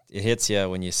hits you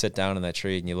when you sit down in that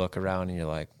tree and you look around and you're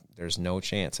like, there's no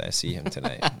chance I see him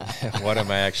tonight. What am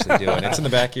I actually doing? It's in the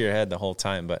back of your head the whole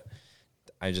time, but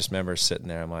I just remember sitting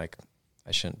there. I'm like,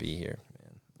 I shouldn't be here,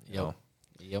 man. You know?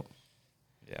 Yep.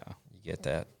 Yeah. You get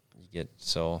that. You get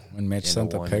so. When Mitch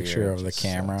sent the picture of the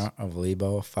camera of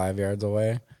Lebo 5 yards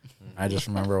away, I just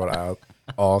remember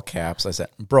all caps. I said,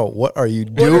 "Bro, what are you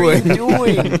doing?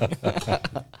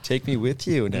 Take me with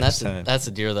you next time." That's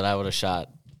a deer that I would have shot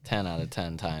 10 out of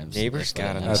 10 times. Neighbors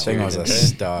got him. That thing was a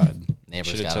stud.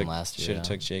 Neighbors got him last year. Should have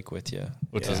took Jake with you.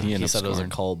 What does he end He up said it was a scoring?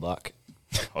 cull buck.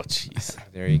 Oh, jeez.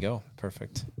 There you go.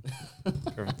 Perfect.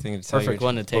 Perfect thing to tell Perfect your,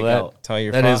 one to take Well, out. tell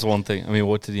your That father. is one thing. I mean,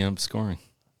 what did he end up scoring?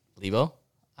 Lebo?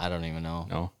 I don't even know.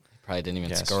 No. Probably didn't even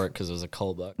Yes. score it because it was a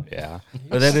cull buck. Yeah.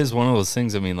 But that is one of those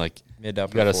things. I mean, like, Mid you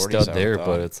upper got a 40s, stud I there, thought.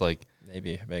 but it's like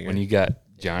Maybe bigger. when you got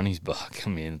Johnny's buck, I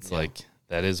mean, it's like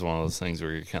that is one of those things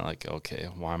where you're kind of like, okay,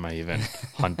 why am I even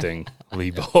hunting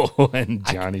Lebo and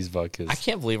Johnny's buck is. I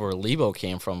can't believe where Lebo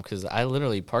came from because I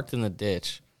literally parked in the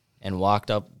ditch and walked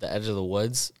up the edge of the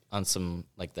woods on some,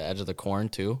 like the edge of the corn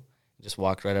too. Just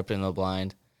walked right up into the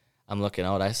blind. I'm looking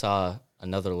out. I saw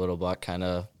another little buck kind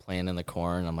of playing in the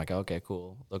corn. I'm like, okay,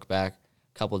 cool. Look back.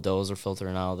 A couple does are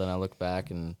filtering out. Then I look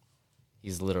back and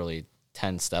he's literally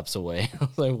 10 steps away. I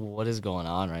was like, what is going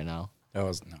on right now? That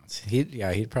was nuts. He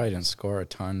probably didn't score a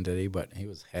ton, did he? But he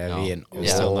was heavy No. and It old. was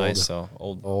still nice though.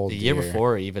 Old The year deer.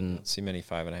 before, even Don't see many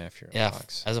 5.5-year-old yeah,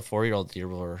 bucks. as a 4-year-old deer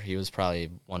blower, he was probably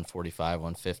 145,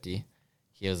 150.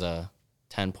 He was a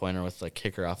 10-pointer with a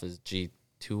kicker off his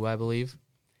G2, I believe.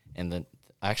 And then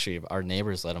actually, our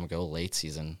neighbors let him go late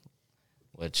season,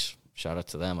 which shout out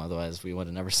to them. Otherwise, we would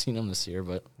have never seen him this year.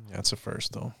 But That's a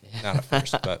first though. Not a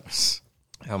first, but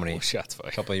how many? Shots A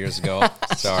fired. couple of years ago.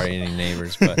 Sorry, any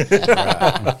neighbors, but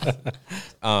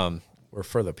We're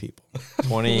for the people.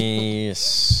 20.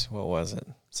 What was it?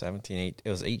 17, 8. It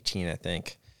was 18, I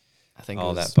think. I think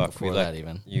All it was that buck before we that let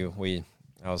even.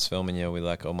 I was filming you. We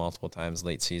let go multiple times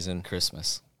late season.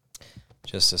 Christmas.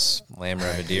 Just a slammer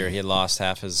of a deer. He had lost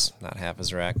not half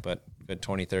his rack, but good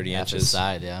 20, 30 Half his inches.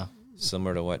 side, yeah.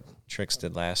 Similar to what Trix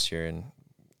did last year. And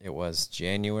it was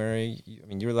January. I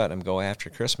mean, you were letting him go after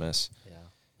Christmas. Yeah.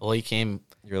 Well, he came.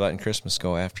 You're letting Christmas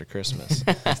go after Christmas.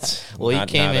 Well, he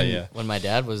came in yeah. when my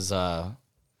dad was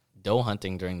doe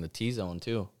hunting during the T-zone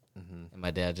too, and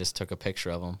my dad just took a picture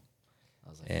of him. I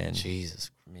was like, And- Jesus.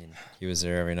 I mean, he was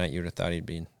there every night. You would have thought he'd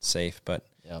be safe, but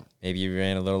Yep. maybe you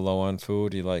ran a little low on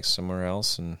food. He likes somewhere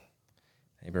else, and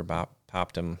neighbor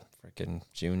popped him freaking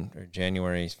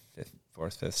January 5th,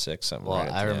 4th, 5th, 6th, something. Well, right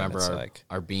at I the end. remember It's our, like,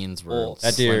 our beans were Well,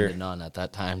 that slim deer- to none at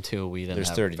that time too. We didn't there's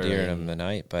have 30 deer in barely him the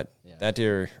night, but Yeah. that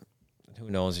deer, who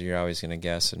knows? You're always going to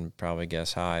guess and probably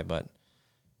guess high, but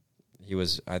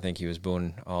I think he was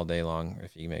booing all day long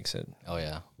if he makes it. Oh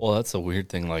yeah. Well, that's the weird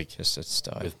thing. Like Just a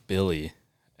stud. with Billy,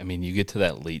 I mean, you get to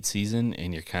that late season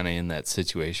and you're kind of in that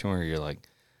situation where you're like,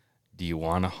 do you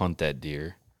want to hunt that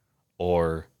deer,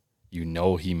 or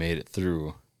he made it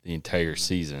through the entire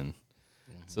season?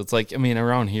 So it's like, I mean,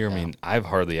 around here, I mean, I've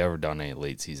hardly ever done any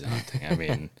late season hunting. I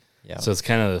mean, Yeah. so it's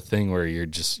kind of the thing where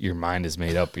your mind is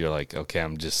made up. You're like, okay,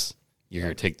 you're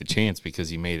going to take the chance because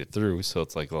he made it through. So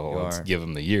it's like, well, You let's are. give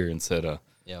him the year instead of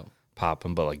Yeah.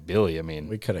 popping. But like Billy, I mean,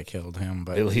 We could have killed him,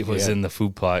 but Billy he was had- in the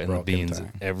food plot and the broken beans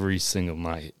time. every single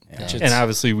night. Yeah. And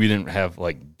obviously we didn't have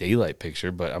like daylight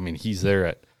picture, but I mean, he's there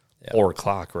at 4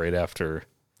 o'clock right after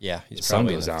Yeah, the he's sun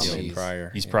probably in goes the down. field Jeez. prior.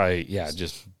 He's Yeah. probably,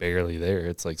 just barely there.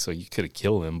 It's like, so you could have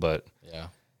killed him, but Yeah.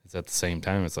 it's at the same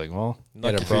time, it's like, well,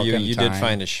 Lucky Had a for you, broken you did time.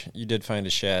 find a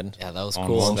shed. Yeah, that was On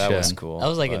cool. one That shed. was cool. That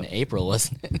was like But in April,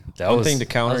 wasn't it? that one was thing to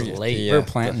counter. that was late. the, We were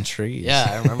planting trees. Yeah,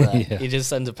 I remember that. Yeah. He just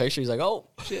sends a picture. He's like, "Oh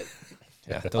shit."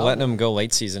 The letting them go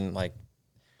late season, like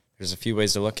there's a few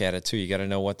ways to look at it too. You got to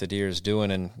know what the deer is doing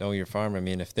and know your farm. I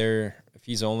mean, if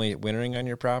he's only wintering on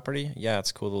your property, yeah,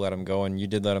 it's cool to let him go. And you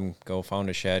did let him go, found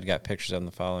a shed, got pictures of him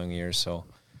the following year, so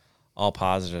all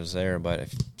positives there. But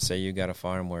if say you got a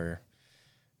farm where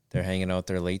they're hanging out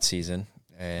there late season,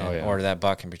 and or that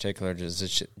buck in particular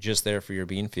is just there for your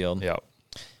bean field, yeah,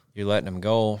 you're letting him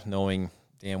go, knowing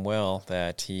damn well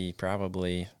that he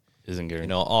probably isn't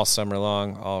good. all summer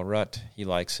long, all rut, he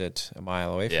likes it a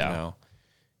mile away from Yeah. now.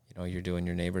 You're doing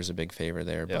your neighbors a big favor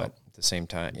there, Yeah. but at the same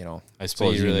time, I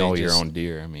suppose you you really know your just- own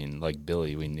deer. I mean, like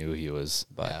Billy, we knew he was.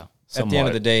 but Yeah. at the end somewhat-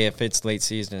 of the day, if it's late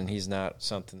season and he's not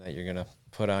something that you're gonna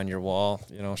put on your wall,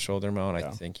 shoulder mount, I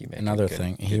think you make Another a good,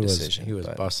 thing, good he decision, was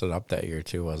but busted up that year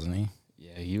too, wasn't he?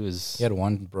 Yeah, he was. He had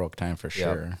one broke time for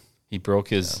Yeah. sure. He broke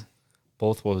his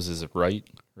both. What was his right?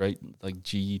 Like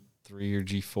G3 or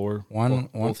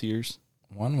G4. Both years.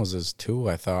 One was his 2,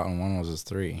 I thought, and one was his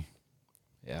 3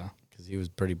 Yeah. because he was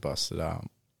pretty busted up.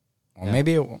 Well, Yeah.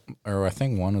 maybe, or I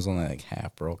think one was only like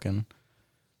half broken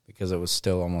because it was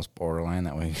still almost borderline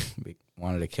that we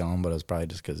wanted to kill him, but it was probably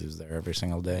just because he was there every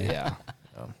single day. Yeah.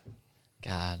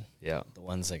 God. Yeah. The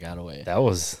ones that got away. That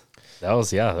was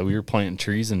we were planting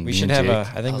trees and We should have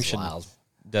That we was should wild.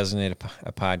 designate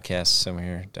a podcast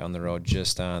somewhere down the road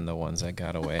just on the ones that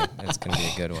got away. That's going to be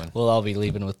a good one. We'll all be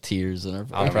leaving with tears in our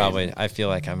I feel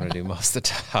like I'm going to do most of the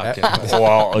talking.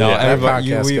 well, No, yeah, everybody,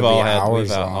 podcast we've could all be had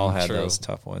hours all long. had True. those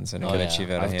tough ones, and Oh, could yeah. achieve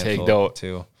at a I've handful tagged out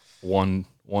too. one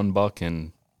buck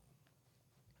in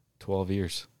 12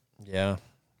 years. Yeah,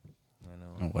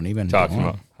 What have you been Talking doing?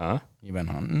 about, huh? You been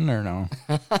hunting or no?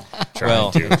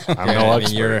 well, I'm no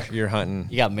expert. you're hunting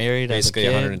You got married basically as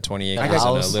a kid. 120 Got acres on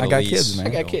a house. little I got lease. kids, man. I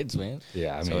got kids, man.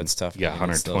 Yeah, I So mean, it's tough. You got I mean,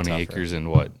 it's still 120 tougher. acres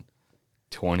and what?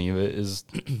 20 of it is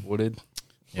wooded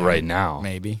right now.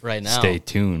 Maybe. Right now, Stay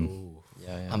tuned.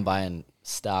 Yeah. I'm buying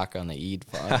stock on the Eid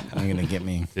fund. You're gonna get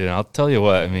me Dude, I'll tell you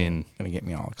what. I mean,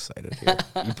 all excited here.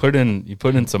 you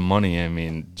put in some money. I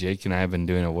mean, Jake and I have been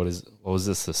doing it. What was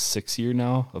this, the 6th year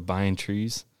now of buying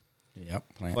trees? Yep,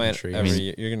 planting Plant trees. every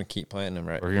year. You're going to keep planting them,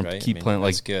 right? We're gonna right? keep planting,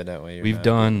 That's like, good. That way, We've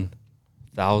done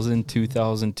 1,000,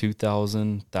 2,000,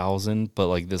 2,000, 1,000, but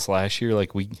like this last year,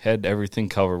 like we had everything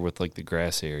covered with like the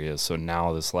grass areas. So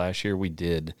now this last year we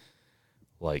did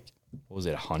like, what was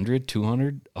it, 100,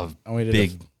 200 of And we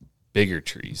did bigger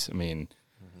trees. I mean,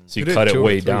 so We you did cut it 2 or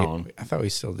way 3. down. I thought we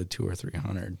still did 200 or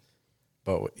 300,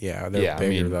 but yeah, they're Yeah, I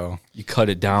bigger mean, though. you cut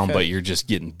it down, Okay. but you're just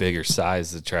getting bigger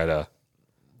size to try to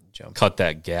jump. cut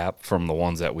that gap from the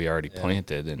ones that we already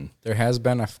planted. And There has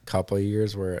been a couple of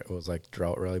years where it was like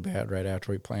drought really bad right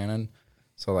after we planted,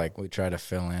 so like we try to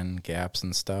fill in gaps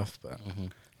and stuff, but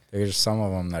there's some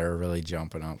of them that are really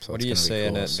jumping up. So What it's do you gonna be say?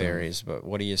 And cool it soon. varies, but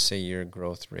what do you say your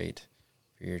growth rate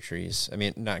for your trees? I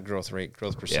mean, not growth rate,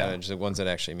 growth percentage. The ones that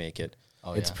actually make it.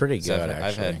 Oh, It's yeah. pretty 'Cause good I've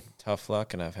actually. had tough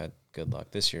luck and I've had good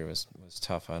luck. This year was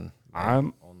tough on. my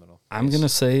I'm- own little I'm place. going to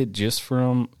say just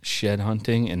from shed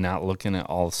hunting and not looking at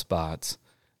all spots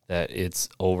that it's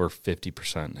over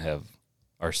 50%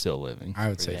 are still living. I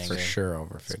would say Pretty for dang good. sure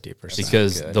over 50%.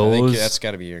 Because Good. I think those, that's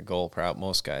got to be your goal.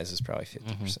 Most guys is probably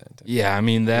 50%. yeah, I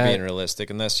mean You're being that, realistic,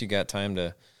 unless you got time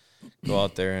to go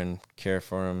out there and care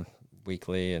for them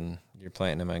weekly, and you're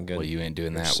planting them on good. well, you ain't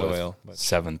doing rich that soil, with but-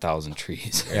 7,000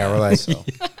 trees. yeah, we're like,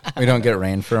 we don't get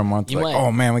rain for a month. You Like, might-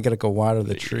 oh man, we gotta go water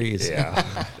the trees.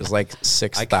 Yeah. There's like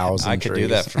 6,000. I could trees. do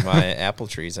that for my apple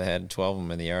trees. I had 12 of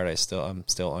them in the yard. I'm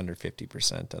still under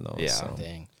 50% on those. Yeah. So.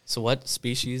 Dang. So what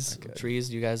species of trees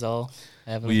do you guys all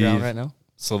have in the We've- ground right now?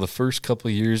 So the first couple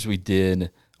of years we did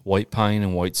white pine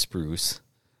and white spruce.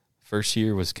 First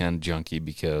year was kind of junky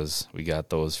because we got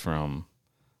those from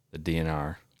the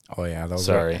DNR. Oh yeah, those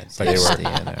Sorry, Are, it's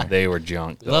like, they were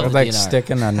junk. Love they're the like DNR.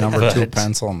 sticking a number 2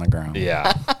 pencil in the ground.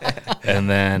 Yeah. And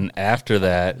then after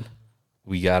that,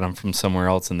 we got them from somewhere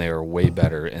else, and they were way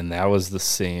better. And that was the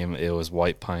same. It was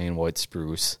white pine, white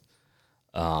spruce.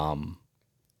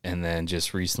 And then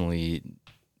just recently,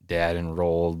 Dad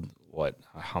enrolled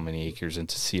how many acres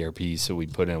into CRP? So we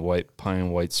put in white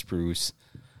pine, white spruce,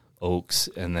 oaks,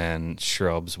 and then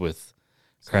shrubs with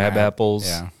crab apples,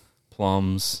 Yeah.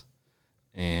 plums,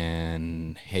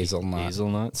 and Hazelnut.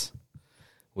 hazelnuts.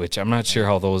 Which I'm not sure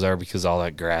how those are because all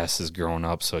that grass is growing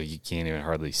up, so you can't even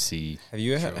hardly see. Have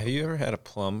you ever had a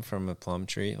plum from a plum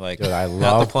tree? Like, Dude, I not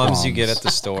love the plums you get plums. at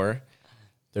the store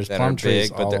There's that plum are trees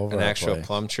big, but all they're over an our actual place.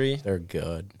 plum tree. They're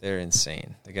good. They're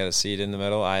insane. They got a seed in the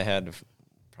middle. I had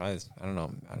probably, I don't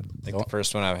know. I think the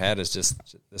first one I've had is just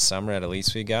this summer at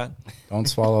least we got. Don't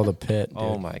swallow the pit. Dude.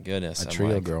 Oh my goodness. A I'm tree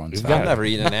will like, grow We've inside. got- I'm never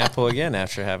eating an apple again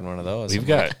after having one of those. We've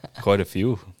got quite a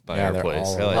few by Yeah, our they're place.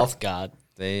 all Really? Health God.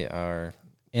 They are.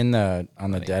 on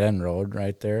the dead end road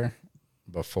right there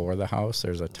before the house.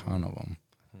 There's a ton of them.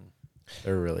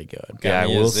 They're really good. Yeah, I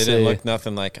will They didn't say- look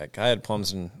nothing like I had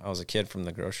plums when I was a kid from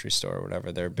the grocery store or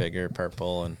whatever. They're bigger,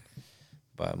 purple,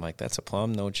 but I'm like, that's a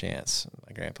plum, no chance.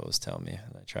 My grandpa was telling me,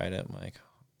 and I tried it. I'm like,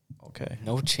 okay.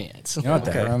 No chance. You know what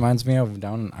that reminds me of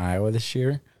down in Iowa this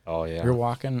year? Oh yeah, You're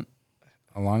walking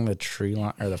along the tree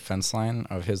line or the fence line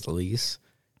of his lease,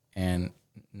 and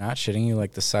not shitting you,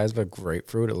 like the size of a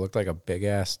grapefruit, it looked like a big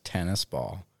ass tennis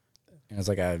ball. And it's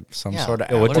like some Yeah. sort of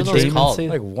Yeah, what apple are those tree. called?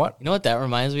 Like what? You know what that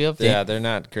reminds me of? Yeah, they're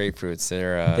not grapefruits.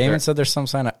 They're Damon they're- said there's some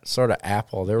sort of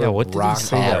apple. They were Yeah, what did he rock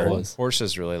say that hard. was?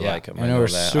 horses really Yeah. like them. And I they know were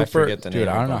that. super. I forget the name Dude,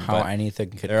 I don't know of them, how but anything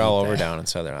could. they're all eat over that. down in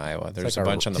southern Iowa. There's like a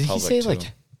a- bunch on the Did he public say too.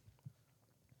 like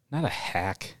not a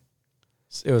hack?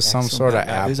 It was some sort of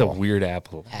It was a apple. weird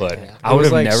apple, but apple. I would was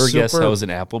have like never guessed super- that was an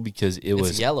apple because it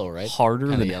was yellow, right? harder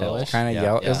Kinda than hell. yellowish. Kind of Yeah.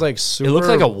 yellow. It was like super. It looked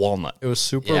like a walnut. It was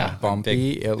super Yeah.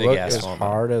 bumpy. Big- it big looked ass as walnut.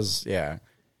 hard as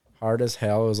hard as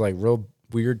hell. It was like real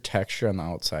weird texture on the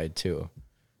outside too.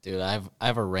 Dude, I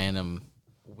have a random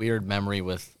weird memory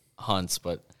with hunts,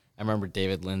 but I remember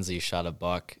David Lindsay shot a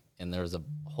buck, and there was a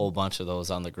whole bunch of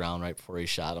those on the ground right before he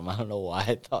shot him. I don't know why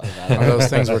I thought of that. Are those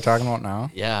things we're talking about now?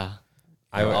 Yeah.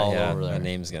 Yeah, over there. my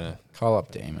name's gonna Call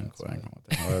up Damon quick.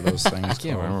 What are those things? I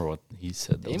can't remember what he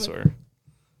said those Damon? were.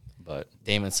 But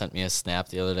Damon sent me a snap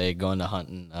the other day going to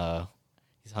hunting.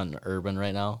 He's hunting urban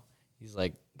right now. He's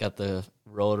like got the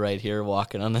road right here,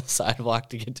 walking on the sidewalk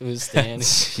to get to his stand.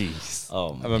 jeez.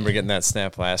 Oh, I remember getting that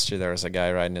snap last year. There was a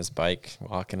guy riding his bike,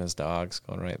 walking his dogs,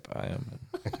 going right by him.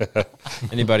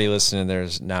 Anybody listening,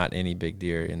 there's not any big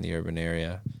deer in the urban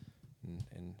area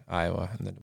in Iowa.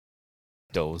 And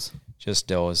Does. just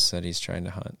does that he's trying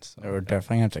to hunt. So. We're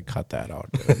definitely going to have to cut that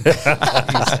out, dude.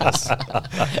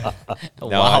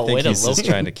 No, I think he's just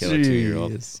trying to kill a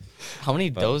 2-year-old. how many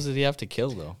does did he have to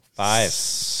kill though? 5.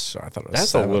 So I thought it was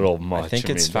That's 7. a little much. I think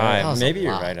it's mean, 5. that was Maybe a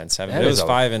you're lot. right on 7. That It is was a-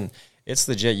 5, and it's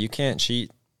legit. You can't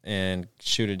cheat and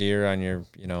shoot a deer on your,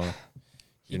 He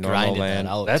your normal grinded land.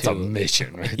 that out. That's a too.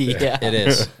 mission right there. Yeah, It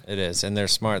is. It is. And they're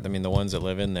smart. I mean, the ones that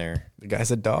live in there. The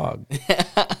guy's a dog.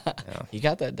 He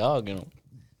got that dog.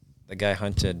 The guy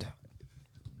hunted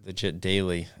legit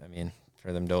daily. I mean,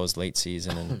 for them does late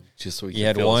season, and Just so he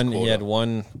had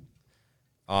one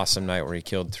awesome night where he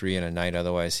killed 3 in a night.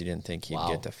 Otherwise, he didn't think he'd Wow.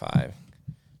 get to 5.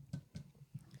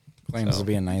 Claims So- to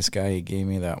be a nice guy. He gave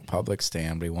me that public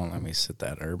stand, but he won't let me sit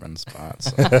that urban spot.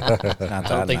 So not that I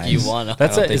don't think nice. you won. I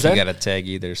That's don't a, think is he that, got a tag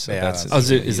either. So Yeah, that's. that's-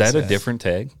 is that a said. different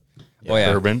tag? Oh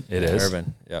yeah, Urban. It is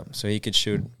urban. Yeah, so he could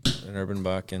shoot an urban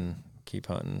buck and keep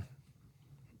hunting.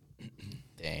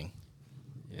 Dang.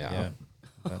 Yeah.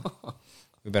 But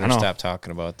we better I know. stop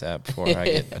talking about that before I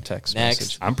get a text Next.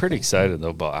 message. I'm pretty excited though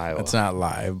about Iowa. It's not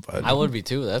live, but I would be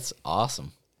too. That's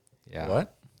awesome. Yeah.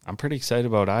 What? I'm pretty excited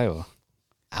about Iowa.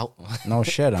 Out. No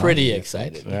shit. Huh? Pretty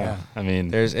excited. Yeah. I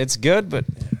mean, It's good, but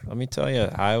let me tell you,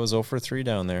 I was 0 for 3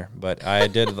 down there. But I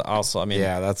did also. I mean,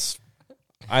 Yeah, that's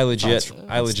I legit that's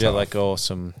let tough. go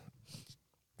some,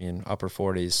 upper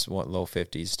 40s, low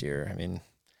 50s deer. I mean,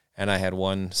 and I had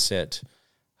one sit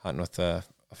hunting with a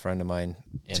friend of mine,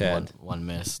 And Ted. one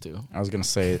miss too. I was gonna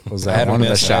say, was I that had a one of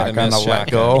the miss- I had a shotgun to miss let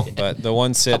shotgun. go? But the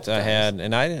one sit I had,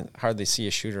 and I didn't hardly see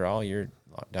a shooter all year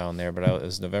down there. But it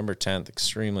was November 10th,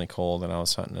 extremely cold, and I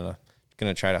was hunting going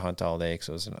to try to hunt all day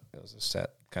because it was a set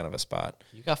kind of a spot.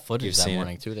 You got footage You've that seen it.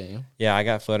 morning too, didn't you? Yeah, I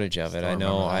got footage of it. Still I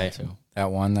know. remember I that, too.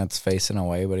 That one that's facing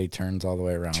away, but he turns all the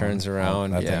way around. turns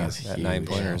around. That yeah, thing is that huge.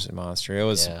 9-pointer is a monster. It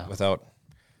was Yeah. without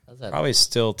How's that? probably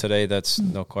still today. That's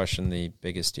no question the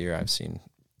biggest deer I've seen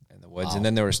in the woods. Wow. And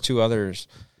then there was 2 others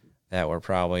that were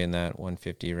probably in that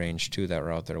 150 range too that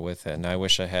were out there with it. And I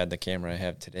wish I had the camera I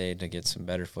have today to get some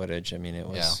better footage. I mean, it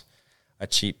was a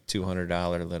cheap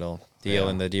 $200 little deal,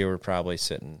 and the deer were probably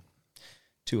sitting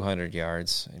 200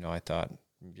 yards. I thought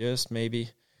just maybe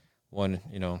one,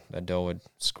 that doe would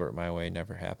squirt my way.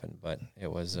 Never happened, but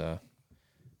it was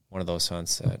one of those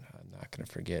hunts that I'm not going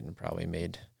to forget and probably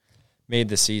made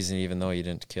the season, even though you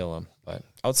didn't kill him. But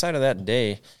outside of that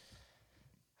day,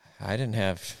 I didn't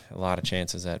have a lot of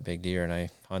chances at big deer, and I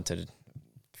hunted,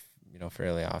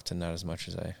 fairly often, not as much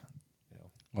as I.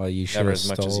 Well, you should Never have as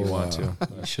much as you want to.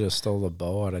 You should have stole the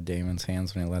bow out of Damon's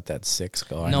hands when he let that 6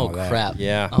 go. I No know that. crap.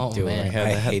 Yeah. Oh Dude, man,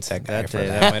 I hate that guy for day.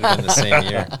 that. That might have been the same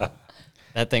year.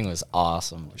 that thing was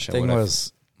awesome. Wish I Thing would've-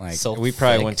 was like So we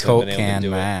probably thick. went to have Coke been able to can do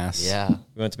it. mass. Yeah, We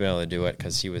wouldn't have been able to do it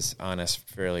because he was on us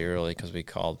fairly early because we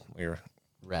were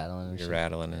rattling. And shit.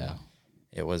 rattling, and Yeah.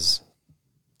 it was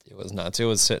nuts. It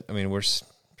was we're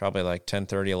probably like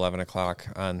 10:30, 11 o'clock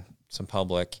on some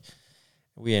public.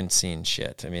 We hadn't seen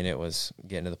shit. I mean, it was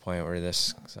getting to the point where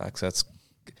this sucks. That's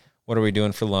what are we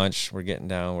doing for lunch? We're getting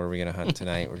down. Where are we going to hunt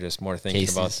tonight? We're just more thinking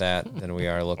about Cases. that than we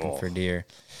are looking for deer.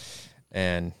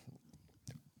 And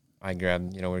I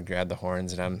grabbed the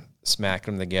horns and I'm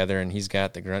smacking them together, and he's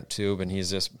got the grunt tube and he's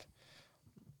just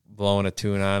blowing a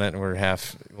tune on it, and we're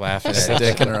half laughing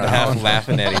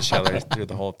laughing at each other through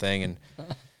the whole thing, and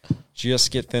just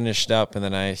get finished up. And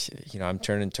then I'm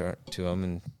turning to him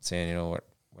and saying,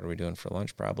 what are we doing for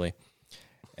lunch? Probably.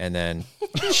 And then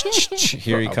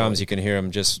here he comes. You can hear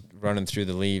him just running through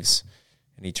the leaves,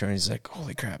 and he turns. He's like,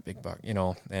 "Holy crap, big buck!"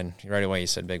 And right away he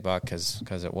said big buck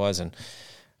because it was, and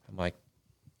I'm like,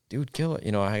 "Dude, kill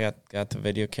it!" I got the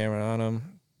video camera on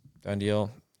him. Done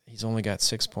deal. He's only got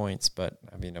 6 points, but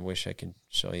I wish I could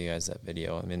show you guys that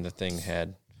video. The thing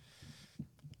had.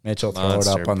 Mitchell, throw it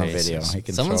Monster up on the bases. video. He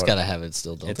can Someone's throw got it. to have it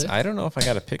still, don't they? I don't know if I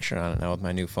got a picture on it now with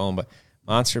my new phone, but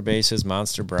monster bases,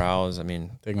 monster brows. Thing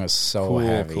was so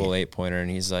heavy. cool 8-pointer, and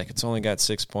he's like, it's only got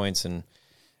 6 points, and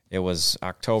it was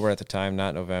October at the time,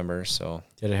 not November. So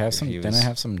Did it have some? he Didn't was- it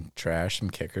have some trash,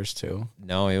 some kickers too?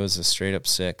 no, it was a straight up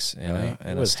 6, and Really?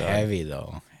 and It was a stud. heavy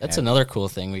though. That's Heavy. another cool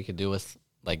thing we could do with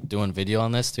like doing video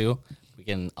on this too, we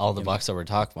can all the bucks that we're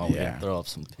talking about. We can throw up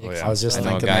some pics. I was just I know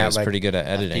a thinking guy that who's like, pretty good at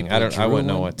editing. I wouldn't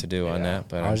know what to do on that,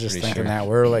 but I was just pretty thinking sure. that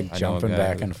we're like I know a jumping guy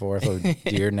back who- and forth with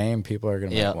deer name. People are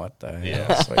gonna be like, "What the hell?"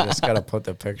 Yeah. So I just gotta put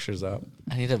the pictures up.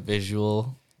 I need a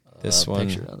visual This one-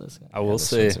 picture of this guy. I will This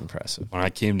say, one's impressive. when I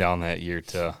came down that year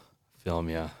to film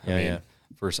you, Yeah.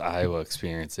 first Iowa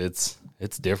experience, it's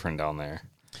different down there.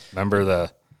 Remember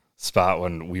the spot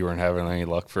when we weren't having any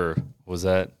luck for, was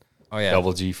that Oh yeah,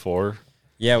 double G4?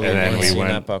 yeah. We and then we seen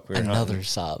went- that buck. We were hunting. Another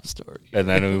sob story. And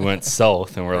then we went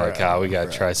south and we're like, we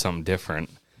got to try something different.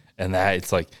 And that,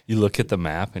 it's like, you look at the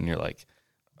map and you're like,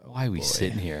 why are we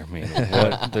sitting here? I mean,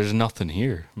 what? There's nothing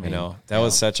here. I mean, That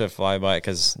was such a flyby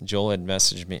because Joel had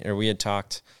messaged me, or we had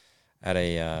talked at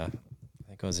a, I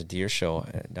think it was a deer show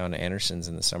down to Anderson's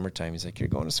in the summertime. He's like, "You're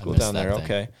going to school missed down that there, thing.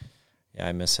 okay?" Yeah,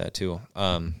 I miss that too.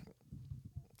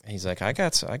 He's like, I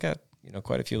got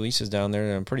quite a few leases down there,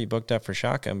 and I'm pretty booked up for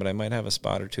shotgun, but I might have a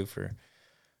spot or two for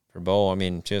bow. I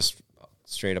mean, just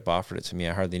straight up offered it to me.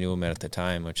 I hardly knew him at the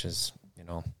time, which is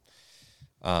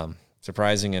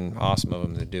surprising and awesome of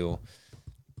him to do.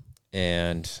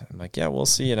 And I'm like, yeah, we'll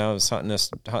see. And I was hunting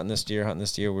this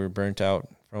deer. We were burnt out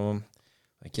from him.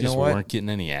 Like, you just know what? weren't getting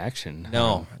any action.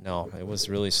 No, it was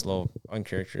really slow,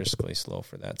 uncharacteristically slow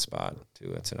for that spot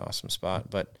too. It's an awesome spot,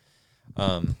 but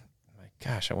like,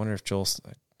 gosh, I wonder if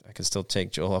I could still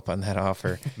take Joel up on that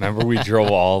offer. Remember, we drove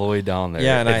all the way down there.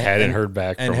 Yeah, and I hadn't heard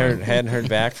back from him. hadn't heard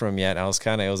back from him yet. I was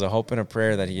it was a hope and a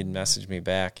prayer that he'd message me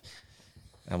back.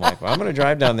 I'm like, well, I'm going to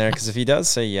drive down there because if he does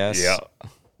say yes, Yeah.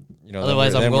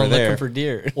 Otherwise, I'm going looking for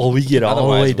deer. Well, we get all the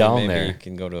Otherwise, way down maybe there. you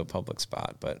can go to a public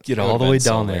spot, but Get it all would've the way been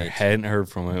so down there. late. Hadn't heard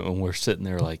from him, and we're sitting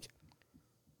there like,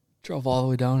 drove all the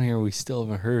way down here. We still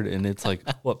haven't heard, and it's like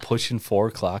what, pushing 4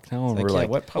 o'clock now, and Like, we're like,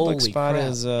 what public holy spot crap.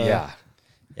 is? yeah.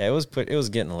 Yeah, it was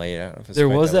getting late. I don't know if it's There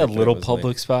quite was late, that but it little was public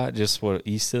late. spot just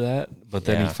east of that, but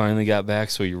then Yeah. he finally got back,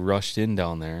 so he rushed in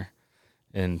down there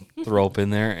and threw up in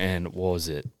there, and what was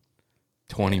it?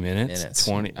 20 minutes?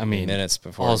 20. I mean, minutes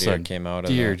before all of a deer sudden, came out of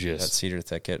deer that just cedar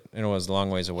thicket. And it was a long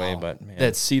ways away, but man.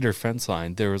 that cedar fence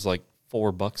line. There was like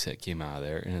 4 bucks that came out of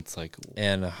there, and it's like,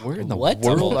 and where in the What?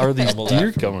 world are these Double that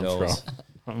deer from coming does. from?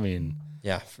 I mean,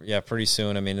 yeah, pretty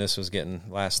soon. I mean, this was getting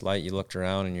last light. You looked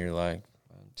around and you're like,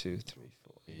 1, 2, 3,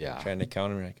 4. yeah. Trying to count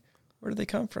them. You're like, where do they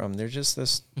come from? They're just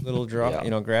this little draw,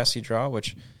 Yeah. grassy draw,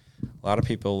 which a lot of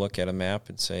people look at a map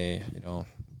and say,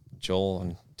 Joel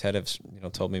and Ted have,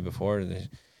 told me before,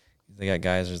 they got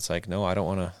guys that's like, no, I don't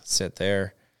want to sit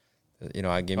there.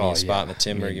 I give me a spot in the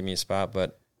timber, give me a spot.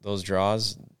 But those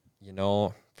draws,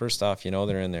 first off,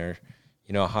 they're in there,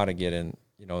 how to get in,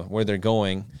 where they're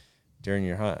going during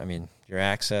your hunt. I mean, your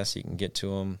access, you can get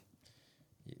to them.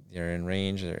 They're in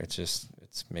range. It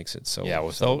makes it so. Yeah,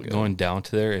 so without good. going down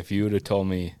to there, if you would have told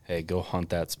me, hey, go hunt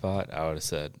that spot, I would have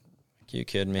said, You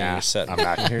kidding me? Nah, You're setting, I'm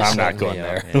not- you're I'm not setting going me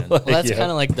there. up, man. Well, that's Yeah.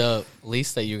 kind of like the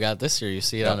lease that you got this year. You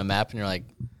see it on a map, and you're like,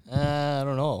 I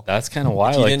don't know. that's kind of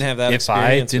why. If you didn't have that if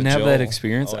I experience didn't with have that Joel-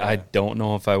 experience, Oh, yeah. I don't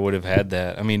know if I would have had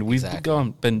that. I mean, we've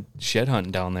Exactly. been shed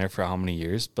hunting down there for how many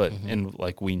years, but and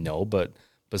like we know, but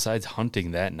besides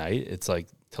hunting that night, it's like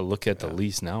to look at the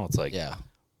lease now, it's like, Yeah.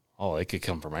 oh, it could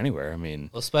come from anywhere. I mean,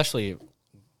 Well, especially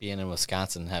being in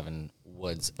Wisconsin, having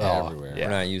woods Oh, everywhere. yeah.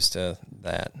 We're not used to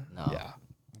that. No. yeah,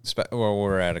 Where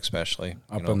we're at, especially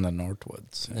Up in the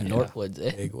Northwoods. The Northwoods.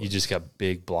 Big you woods. just got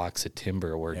big blocks of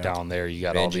timber where Yeah. down there you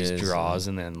got all these Ridges draws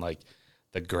and then like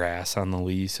the grass on the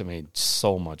lease. I mean,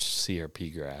 so much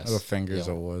CRP grass. Little fingers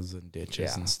Yeah. of woods and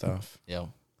ditches Yeah. and stuff. Yeah.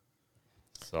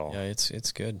 So Yeah,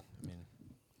 it's good. I mean,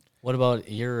 What about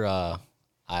your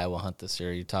Iowa hunt this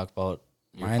year? You talk about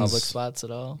your Mine's- public spots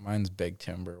at all? Mine's big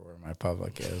timber where my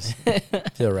public is.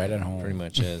 Feel right at home. pretty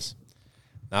much is.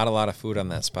 Not a lot of food on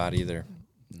that spot either,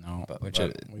 No. which but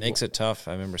it we makes it tough.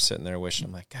 I remember sitting there wishing,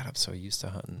 I'm like, God, I'm so used to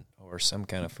hunting or some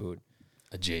kind of food,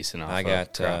 adjacent off I a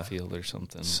got, crop field or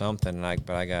something. something. And I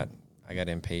got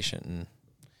impatient and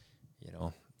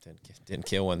didn't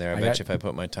kill one there. I I bet got- you if I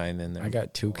put my time in there, I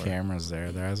got 2 more. cameras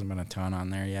there. There hasn't been a ton on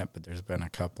there yet, but there's been a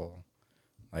couple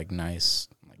like nice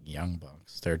like young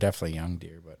bucks. They're definitely young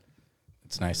deer, but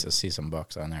it's nice to see some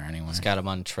bucks on there anyway. Just got them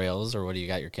on trails, or what do you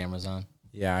got your cameras on?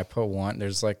 Yeah, I put one.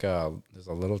 There's a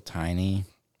little tiny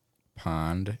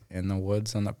pond in the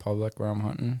woods on the public where I'm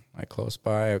hunting, like close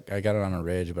by. I got it on a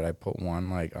ridge, but I put one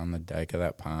like on the dike of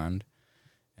that pond,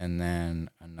 and then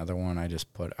another one I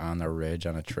just put on the ridge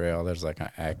on a trail. There's like an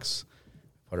X.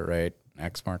 Put it right.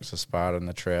 X marks the spot on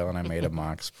the trail, and I made a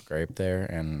mock scrape there,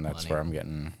 and that's Money. where I'm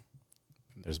getting.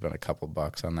 There's been a couple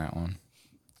bucks on that one.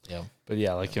 Yeah. But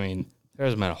yeah, like, I mean, there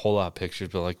hasn't been a whole lot of pictures,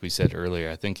 but like we said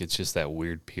earlier, I think it's just that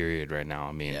weird period right now.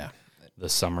 I mean, Yeah. the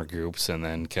summer groups and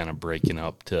then kind of breaking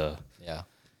up to. Yeah.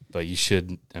 But you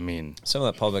should, I mean. Some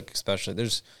of that public, especially,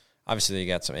 there's obviously you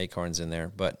got some acorns in there,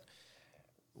 but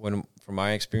from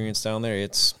my experience down there,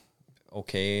 it's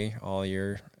okay all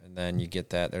year. And then you get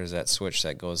there's that switch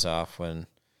that goes off when,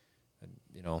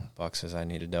 Buck says, I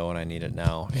need a doe and I need it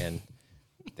now. And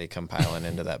they come piling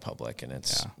into that public, and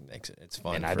it's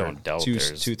fun. And I don't doubt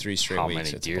there's 2-3 straight how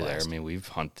weeks. many deer there. I mean, we've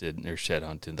hunted or shed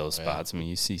hunted those spots. I mean,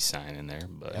 you see sign in there,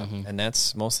 but and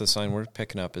that's most of the sign we're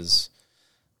picking up is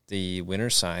the winter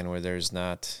sign where there's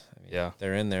not.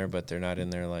 They're in there, but they're not in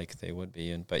there like they would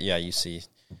be. But you see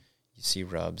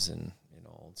rubs and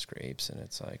old scrapes, and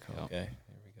it's like okay,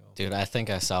 here we go. Dude, I think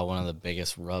I saw one of the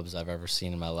biggest rubs I've ever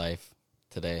seen in my life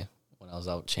today. When I was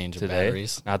out changing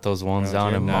batteries. Not those ones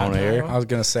down in Mount Air. I was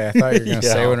going to say, I thought you were going to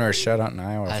say when we were shut out in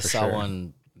Iowa. I saw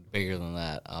one bigger than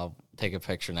that. I'll take a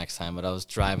picture next time. But I was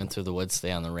driving through the woods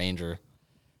today on the Ranger,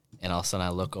 and all of a sudden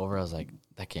I look over. I was like,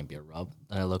 that can't be a rub.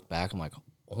 And I look back. I'm like,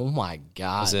 oh, my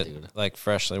God, Is it dude. like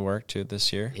freshly worked, too,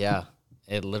 this year? Yeah.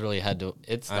 It literally had to.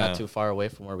 It's not too far away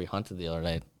from where we hunted the other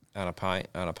night. On a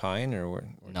pine or where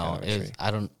No, kind of a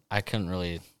tree? I couldn't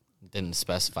really. Didn't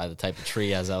specify the type of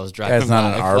tree as I was driving. That's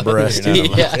not an arborist.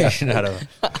 You're not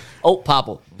a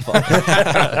popple.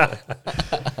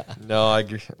 No, I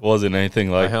agree. Wasn't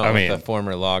anything like. I mean, with a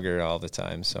former logger all the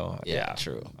time, so yeah,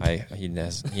 true. He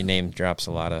name drops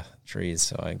a lot of trees,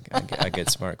 so I get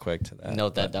smart quick to that.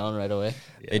 Note that down right away.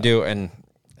 They do, and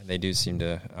they do seem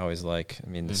to always like. I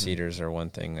mean, the cedars are one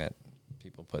thing that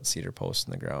people put cedar posts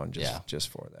in the ground just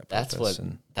for that purpose.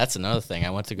 That's another thing. I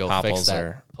went to go fix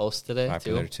that post today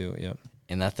popular too. Yep.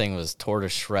 And that thing was tore to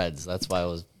shreds. That's why it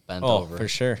was bent Oh, over. for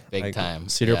sure. Big time.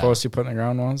 Cedar post you put in the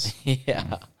ground once?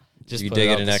 Yeah. Just you put dig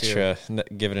it out an this extra, year.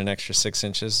 give it an extra 6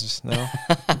 inches now.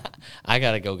 I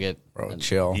gotta go get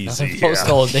Chill. Easy. post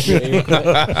hole digger.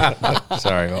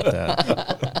 Sorry about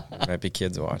that. There might be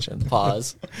kids watching.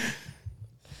 Pause.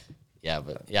 Yeah,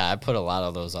 but I put a lot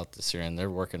of those out this year, and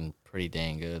they're working pretty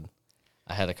dang good.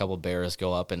 I had a couple bears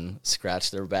go up and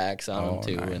scratch their backs on them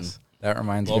too, nice. and That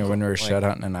reminds me when we were shed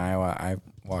hunting in Iowa, I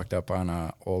walked up on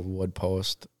a old wood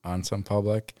post on some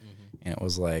public, and it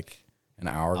was like an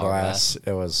hourglass.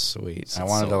 It was sweet. I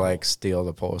wanted to steal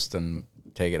the post and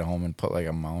take it home and put like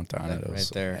a mount on it. It was,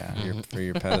 right there for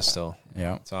your pedestal.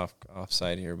 Yeah, it's off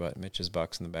side here, but Mitch's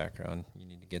buck's in the background. You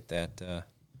need to get that.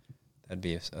 That'd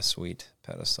be a sweet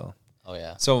pedestal. Oh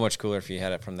yeah, so much cooler if you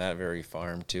had it from that very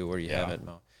farm too, where you have it.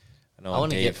 I know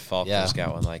Dave Faulkner's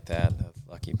got one like that.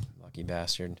 Lucky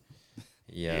bastard.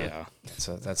 Yeah.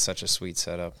 That's such a sweet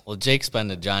setup. Well, Jake's been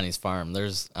to Johnny's farm.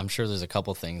 I'm sure there's a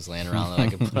couple things laying around that I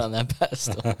could put on that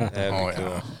pedestal. That'd be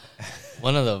cool.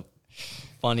 One of the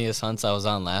funniest hunts I was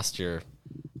on last year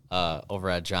over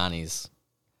at Johnny's,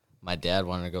 my dad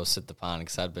wanted to go sit the pond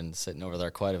because I'd been sitting over there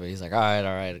quite a bit. He's like, all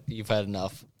right, you've had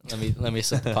enough. Let me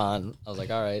sit the pond. I was like,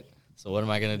 all right. So what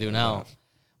am I going to do now?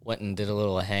 Went and did a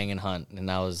little hang and hunt, and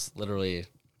I was literally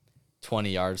 20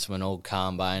 yards from an old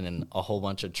combine and a whole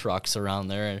bunch of trucks around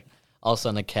there. And all of a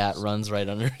sudden, a cat runs right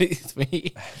underneath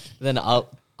me. Then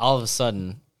all of a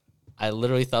sudden, I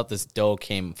literally thought this doe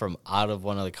came from out of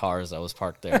one of the cars that was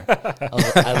parked there.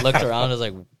 I looked around, I was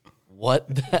like, what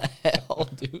the hell,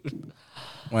 dude?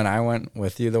 When I went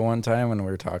with you the one time and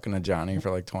we were talking to Johnny for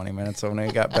like 20 minutes when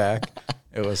we got back,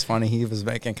 it was funny. He was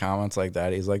making comments like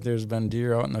that. He's like, there's been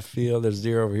deer out in the field. There's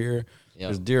deer over here. Yep.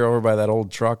 There's deer over by that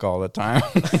old truck all the time.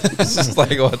 It's just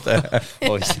like, what the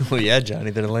heck? Well, yeah,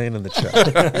 Johnny, they're laying in the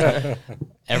truck.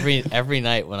 Every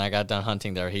night when I got done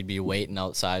hunting there, he'd be waiting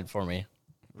outside for me,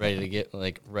 ready to get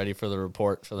ready for the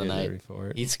report for the night.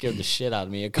 He scared the shit out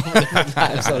of me a couple different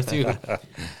times though too.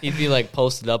 He'd be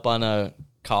posted up on a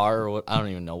car or what, I don't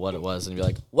even know what it was, and be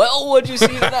like, well, what'd you see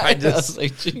tonight? I was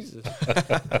like, Jesus.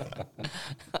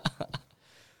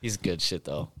 He's good shit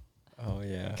though. Oh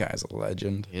yeah, guy's a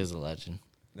legend. He is a legend.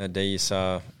 That day you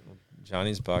saw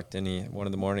Johnny's buck, didn't he? One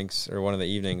of the mornings or one of the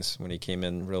evenings when he came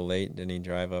in real late, didn't he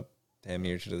drive up damn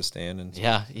near to the stand? And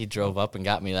yeah, he drove up and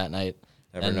got me that night.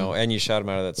 Never know. And you shot him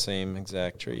out of that same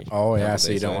exact tree. Oh yeah,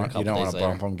 so you don't want to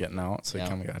bump him getting out, so he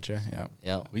come got you.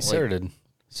 Yeah. We started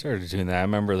doing that. I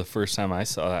remember the first time I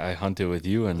saw that, I hunted with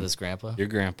you and this grandpa. Your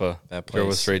grandpa drove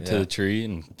us right to the tree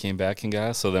and came back and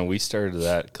got us. So then we started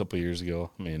that a couple years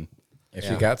ago. I mean, if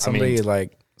you got somebody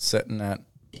sitting at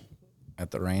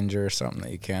the Ranger or something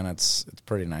that you can, it's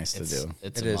pretty nice to do.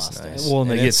 It is nice. Well,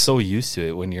 and they get so used to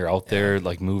it when you're out there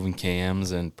moving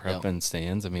cams and prepping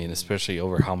stands. I mean, especially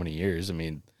over how many years? I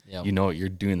mean, you're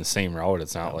doing the same route.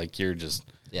 It's not like you're just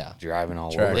driving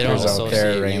all over. They don't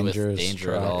associate you with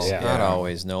danger at all. Not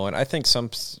always knowing. I think some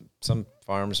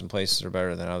farms and places are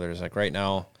better than others. Like right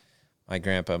now, my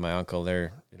grandpa and my uncle,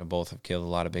 they're, both have killed a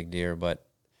lot of big deer, but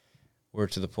we're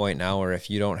to the point now where if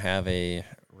you don't have a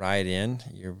ride in,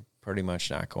 you're pretty much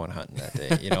not going hunting that day.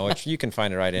 If you can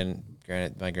find a ride in,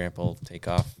 granted, my grandpa will take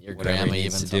off Your whatever grandma he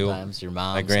needs even to do. sometimes, your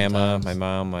mom, my grandma, sometimes.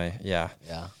 my mom, Yeah.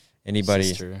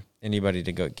 anybody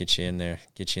to go get you in there,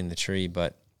 get you in the tree,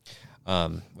 but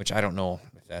which I don't know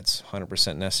if that's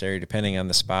 100% necessary, depending on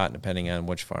the spot, depending on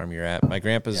which farm you're at. My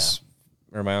grandpa's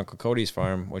or my Uncle Cody's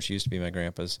farm, which used to be my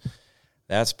grandpa's,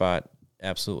 that spot,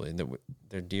 absolutely.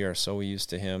 Their deer are so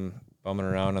used to him bumming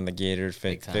around on the gator,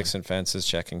 fixing fences,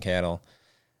 checking cattle.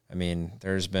 I mean,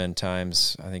 there's been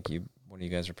times, I think one of you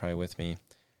guys are probably with me,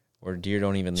 where deer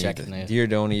don't even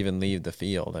leave the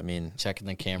field. I mean, checking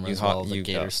the cameras while the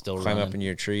gator's still climb running. up in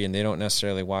your tree, and they don't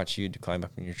necessarily watch you to climb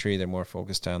up in your tree. They're more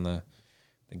focused on the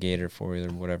gator, four-wheeler,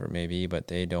 whatever it may be, but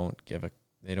they don't give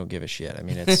a shit. I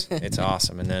mean, it's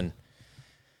awesome. And then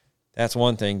that's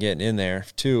one thing, getting in there.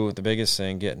 Two, the biggest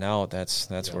thing, getting out. That's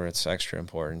where it's extra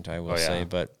important, I will say.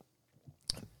 But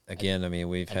again, I mean,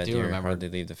 we've had deer hardly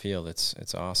leave the field.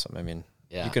 It's awesome. I mean,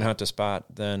 you can hunt a spot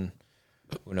then,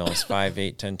 who knows, 5,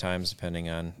 8, 10 times, depending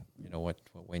on what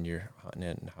when you're hunting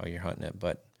it and how you're hunting it.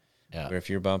 But if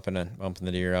you're bumping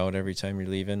the deer out every time you're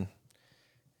leaving,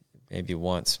 maybe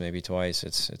once, maybe twice,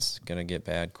 it's gonna get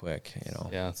bad quick.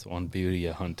 Yeah, it's one beauty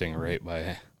of hunting right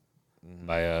by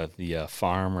the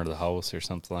farm or the house or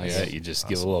something like that. You just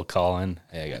give a little call in.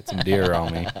 Hey, I got some deer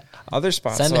around me. Other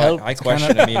spots, Send help. I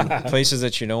question. I mean, places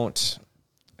that you don't.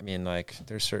 I mean, like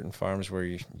there's certain farms where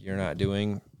you're not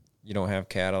doing. You don't have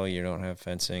cattle. You don't have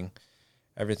fencing.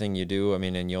 Everything you do, I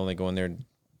mean, and you only go in there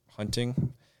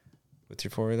hunting with your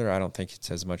four-wheeler. I don't think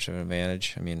it's as much of an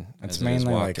advantage. I mean, it's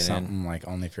mainly like something like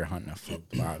only if you're hunting a food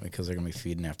plot because they're gonna be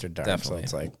feeding after dark. Definitely.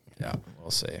 So it's like we'll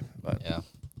see. But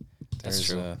That's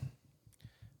true.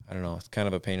 I don't know. It's kind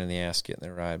of a pain in the ass getting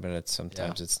the ride, but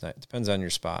sometimes it's not. It depends on your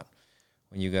spot.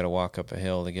 When you got to walk up a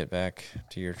hill to get back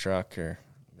to your truck, or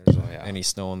there's any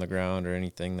snow on the ground or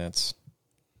anything that's,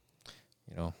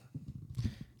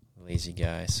 lazy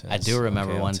guy. So I do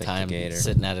remember one time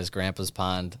sitting at his grandpa's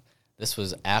pond. This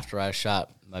was after I shot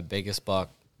my biggest buck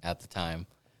at the time.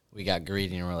 We got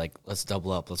greedy and we're like, let's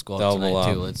double up. Let's go up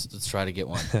tonight too. Let's try to get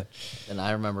one. And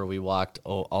I remember we walked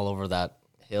all over that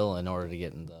hill in order to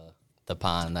get in the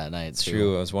pond that night. It's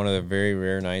true. It was one of the very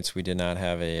rare nights we did not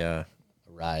have a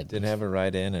ride. Didn't have a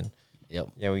ride in, and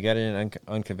we got it in an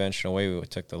unconventional way. We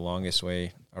took the longest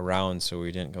way around, so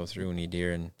we didn't go through any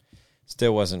deer, and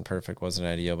still wasn't perfect, wasn't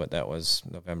ideal. But that was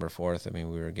November 4th. I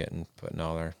mean, we were putting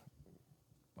all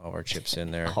our chips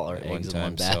in there all our at eggs one time, in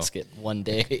one basket one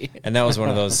day. And that was one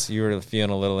of those, you were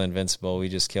feeling a little invincible. We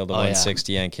just killed a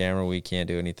 160 on camera. We can't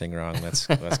do anything wrong. Let's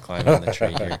climb on the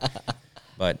tree here.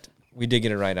 But we did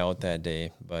get it right out that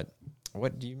day. But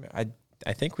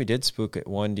I think we did spook at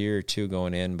one deer or two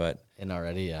going in, but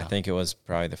already, I think it was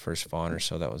probably the first fawn or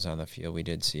so that was on the field. We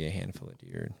did see a handful of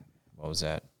deer. What was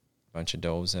that? A bunch of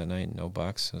does that night, no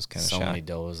bucks. It was kind of so many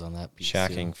does on that piece.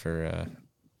 Shocking for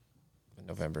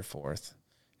November 4th.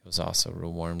 It was also a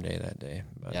real warm day that day.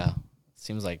 But it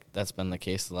seems like that's been the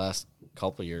case the last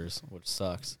couple of years, which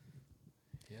sucks.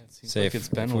 Yeah, it seems like it's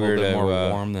been a little bit more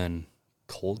warm than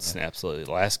cold snaps.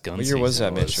 Last gun season. What year was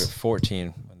that, Mitch?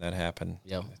 14 when that happened.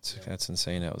 Yeah. That's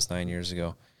insane. That was 9 years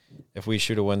ago. If we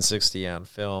shoot a 160 on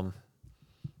film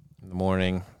in the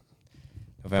morning,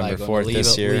 November 4th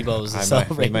this year,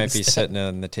 we might be sitting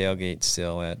on the tailgate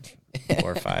still at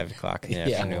 4 or 5 o'clock in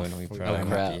the afternoon. We probably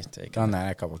might be taking done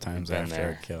that a couple times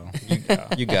after a kill.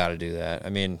 You got to do that. I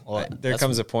mean, there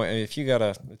comes a point. If you got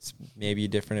it's maybe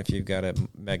different if you've got a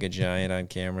mega giant on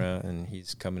camera and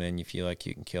he's coming in, you feel like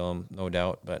you can kill him, no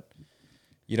doubt. But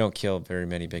you don't kill very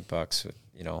many big bucks,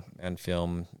 on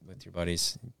film with your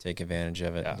buddies. Take advantage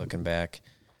of it. Yeah. Looking back,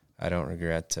 I don't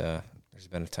regret. There's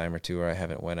been a time or two where I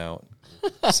haven't went out,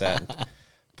 sat, and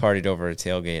partied over a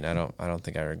tailgate. And I don't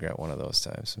think I regret one of those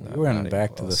times. We went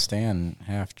back to the stand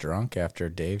half drunk after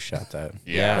Dave shot that.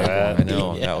 I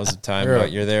know. That was the time,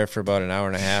 but you're there for about an hour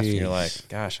and a half, and you're like,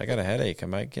 gosh, I got a headache.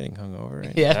 Am I getting hungover?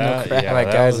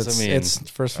 Guys, it's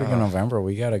first week of November.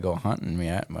 We got to go hunting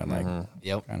yet. But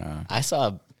I saw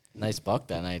a nice buck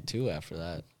that night, too, after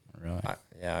that. Really?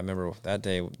 I remember that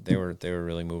day, they were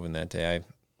really moving that day.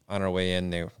 On our way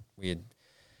in,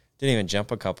 didn't even jump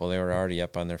a couple. They were already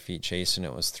up on their feet chasing.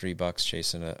 It was 3 bucks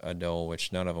chasing a doe,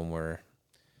 which none of them were,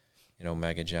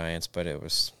 mega giants. But it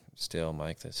was still,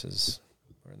 Mike, this is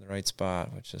we're in the right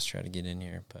spot. Let's just try to get in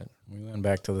here. But we went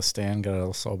back to the stand, got a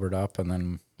little sobered up, and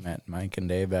then met Mike and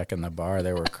Dave back in the bar.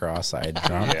 They were cross-eyed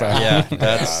drunk.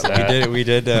 We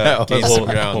did gain some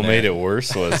ground. What made it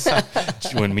worse was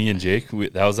when me and Jake,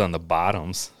 that was on the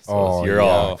bottoms. So you're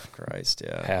all Christ,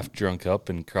 half drunk up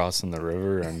and crossing the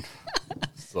river, and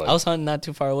like, I was hunting not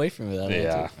too far away from you.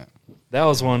 That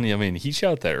was one. I mean, he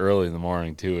shot that early in the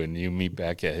morning too, and you meet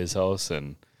back at his house,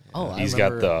 and he's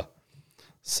got the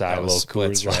silo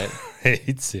splits, right?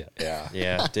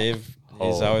 Yeah, Dave.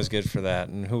 He's always good for that,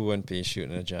 and who wouldn't be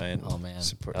shooting a giant? Oh man,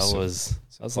 that was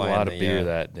a lot of beer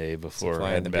that day before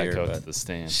heading back out to the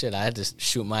stand. Shit, I had to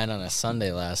shoot mine on a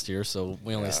Sunday last year, so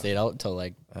we only stayed out until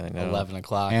like 11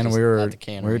 o'clock. And we were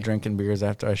drinking beers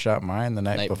after I shot mine the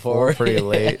night before, pretty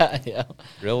late.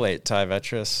 Real late. Ty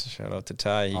Vetras, shout out to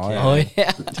Ty.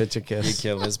 Tichicus. He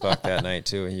killed his buck that night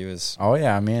too. He was. Oh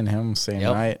yeah, me and him same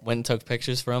night. Went and took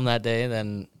pictures from that day,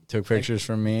 then took pictures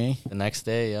from me the next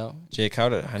day. Jake, how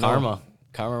did I know?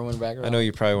 Karma went back around. I know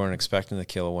you probably weren't expecting to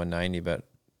kill a 190, but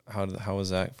how was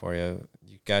that for you?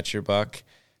 You got your buck.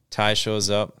 Ty shows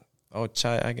up. Oh,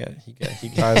 Ty's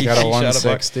got a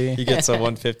 160. He gets a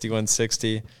 150,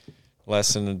 160.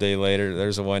 Less than a day later,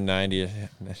 there's a 190.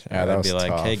 Yeah, that was like,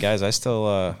 tough. Hey guys, I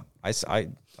still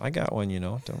I got one.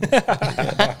 Don't.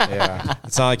 Yeah,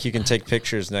 it's not like you can take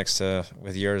pictures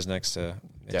with yours next to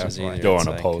Mitch's either. Don't want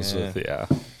to pose with. Yeah,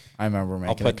 I remember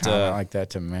making a comment like that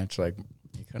to Mitch, like.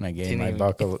 Couldn't I gave my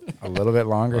buck a little bit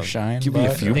longer shine? Give me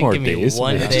a few more days.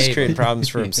 Just create problems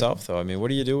for himself, though. I mean, what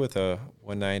do you do with a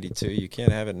 192? You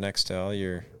can't have it next to all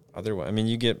your other ones. I mean,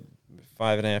 you get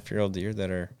 5.5-year-old deer that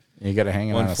are you got to hang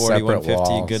them 140, on a separate 150,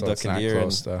 wall, good looking deer,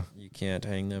 and you can't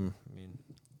hang them. I mean,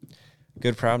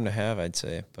 good problem to have, I'd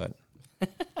say, but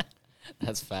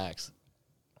that's facts.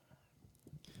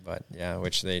 But yeah,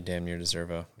 which they damn near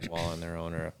deserve a wall on their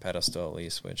own or a pedestal at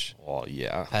least.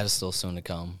 Pedestal soon to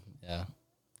come. Yeah.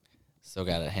 Still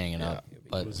got it hanging up.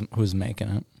 But who's making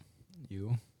it?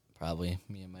 You? Probably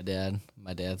me and my dad.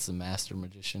 My dad's the master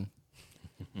magician.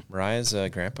 Mariah's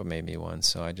grandpa made me one,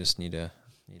 so I just need a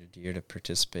deer to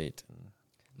participate.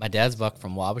 My dad's buck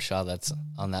from Wabasha that's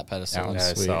on that pedestal. I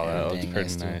saw that. That was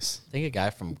pretty nice. I think a guy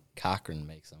from Cochrane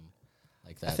makes them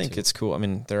like that. I think it's cool. I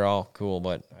mean, they're all cool,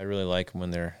 but I really like them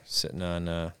when they're sitting on.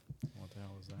 What the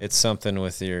hell is that? It's something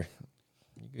with your.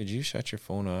 Could you shut your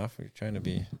phone off? You're trying to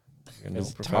be.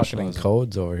 He's talking in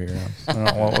codes over here. I don't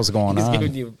know what was going on. He's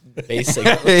giving you basic.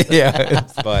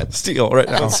 But steal right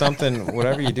now. Something,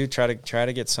 whatever you do, try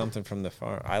to get something from the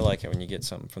farm. I like it when you get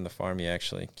something from the farm. You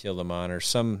actually kill them on, or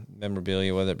some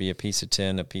memorabilia, whether it be a piece of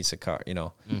tin, a piece of car.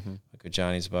 Like with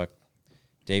Johnny's buck,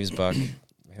 Dave's buck.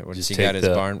 He got his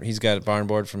barn. He's got a barn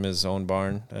board from his own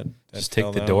barn. Just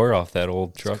take the door off that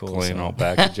old truck laying out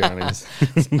back at Johnny's.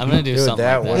 I'm gonna do something.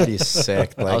 That like would be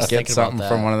sick. Like get something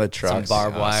from one of the trucks. Some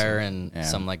barbed wire and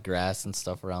some like grass and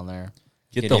stuff around there.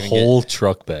 Get the whole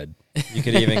truck bed. You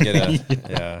could even get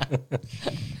a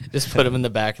Just put them in the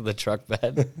back of the truck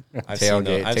bed.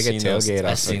 Tailgate. Take a tailgate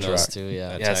off the truck too.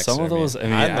 Yeah, some of those. I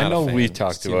mean, I know we've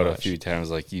talked about it a few times.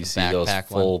 Like you see those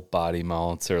full body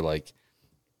mounts, or like.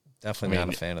 Definitely not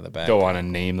a fan of the back. Don't want to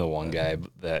name the one guy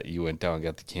that you went down and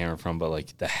got the camera from, but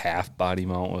like the half body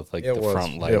mount with like the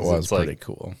front legs. It was pretty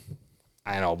cool.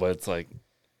 I know, but it's like,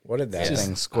 what did that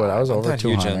thing score? I was over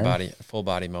 200. Full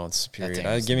body mounts.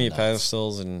 Period. Give me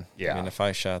pedestals, and I mean, if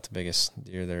I shot the biggest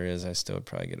deer there is, I still would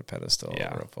probably get a pedestal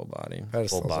over a full body.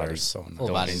 Pedestals are so nice.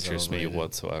 Don't interest me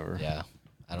whatsoever. Yeah,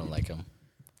 I don't like them.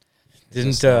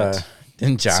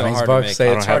 Didn't Johnny's buck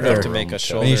say it's hard to make a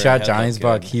shoulder? When he shot Johnny's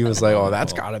buck, he was like, "Oh,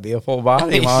 that's got to be a full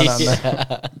body mount on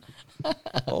that."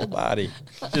 Full body.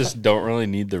 Just don't really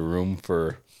need the room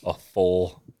for a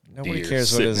full. Nobody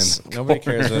cares what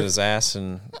his ass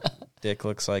and dick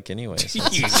looks like, anyways.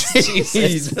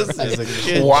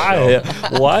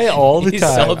 Why all the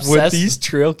time with these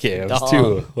trail cams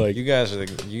too? Like you guys are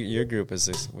your group is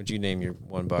this. Would you name your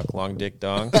one buck Long Dick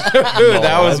Dong?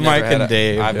 That was Mike and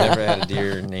Dave. I've never had a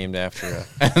deer named after a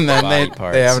and then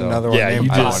they have another one. Yeah, you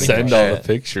just send all the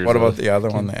pictures. What about the other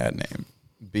one they had named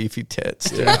Beefy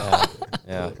Tits? Yeah.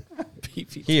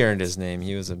 He earned his name.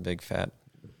 He was a big fat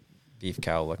beef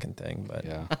cow looking thing, but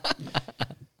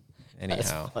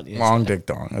anyhow, Long Dick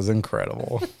Dong is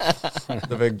incredible.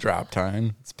 The big drop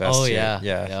time. It's best. Oh He yeah.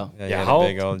 had a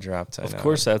big old drop time. Of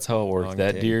course, that's how it worked. Long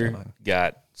That Dick deer Dong.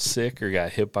 got sick or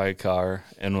got hit by a car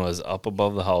and was up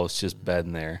above the house, just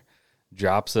bedding there.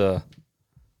 Drops a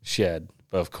shed,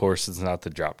 but of course, it's not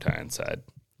the drop tie inside.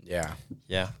 Yeah.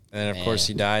 And of course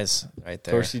he dies right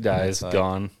there. Of course, he dies,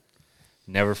 gone.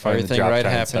 Never find Everything the drop right tie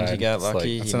happened. inside. He got It's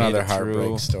lucky. That's He another made it heartbreak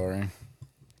through. story.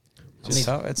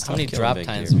 How How many drop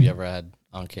tines have you ever had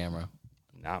on camera?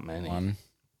 Not many. One.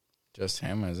 Just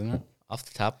him, isn't it? Off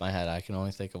the top of my head, I can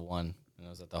only think of one, and it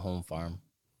was at the home farm.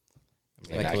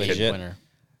 Like I legit winter.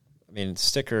 I mean,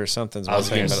 sticker or something's I was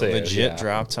one thing, gonna but say it, legit yeah.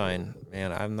 drop tine,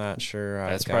 man, I'm not sure.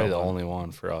 That's I've got probably the one. only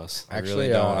one for us. I Actually, really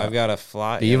don't. I've got a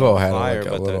Bevo had flyer, like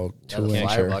a but little Yeah, the 2-incher.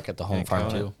 flyer buck at the home Can't farm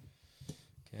count too.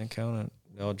 can't count it.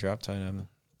 No drop tine.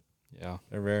 Yeah.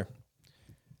 They're rare.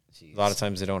 A lot of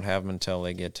times they don't have them until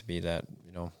they get to be that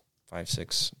 5,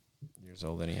 6 years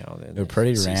old. Anyhow, They're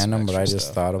pretty see some random, but I extra just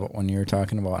stuff. thought about when you were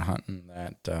talking about hunting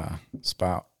that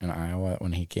spot in Iowa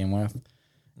when he came with.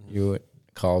 You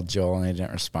called Joel and he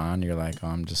didn't respond. You're like, oh,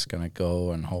 I'm just going to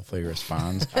go and hopefully he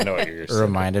responds. I know what you're It saying.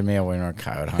 reminded me of when we were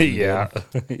coyote hunting. Yeah.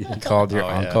 dude. You called your Oh,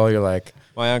 yeah. uncle. You're like,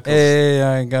 My uncle. hey,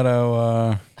 I got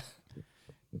to,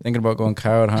 thinking about going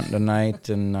coyote hunting tonight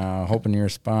and hoping you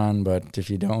respond. But if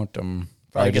you don't, I'm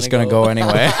probably just going to go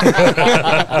anyway.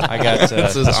 I got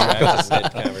This is a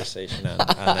good conversation on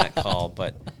that call,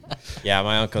 but yeah,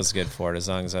 my uncle's good for it as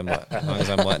long as I'm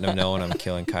letting him know when I'm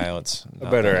killing coyotes. I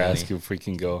Not better letting any- ask you if we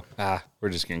can go. We're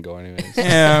just going to go anyways.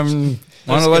 Yeah, I want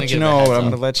gonna to let give you him a know. heads But up. I'm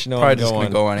I'm gonna let you know probably I'm just going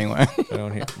to go anyway. I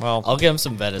don't hear. Well, I'll give him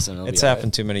some venison. It'll it's be all right.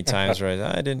 happened too many times where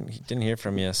I didn't hear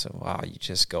from you. So wow, you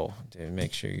just go, dude.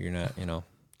 Make sure you're not. If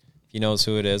he knows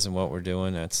who it is and what we're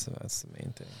doing, that's the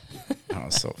main thing. That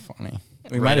was so funny.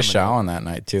 We might have shot on that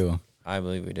night too. I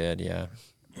believe we did. Yeah.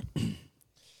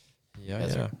 You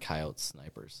guys Yeah. are coyote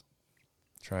snipers.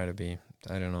 Try to be.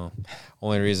 I don't know.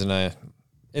 Only reason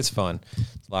it's fun.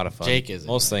 It's a lot of fun. Jake is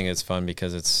Most thing is fun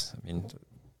because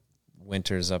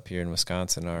winters up here in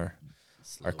Wisconsin are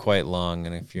quite long,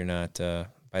 and if you're not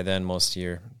by then, most of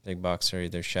your big bucks are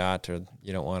either shot or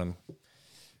you don't want them.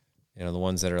 The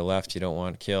ones that are left you don't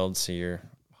want killed, so your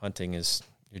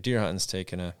deer hunting's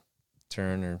taking a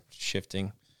turn or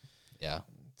shifting. Yeah.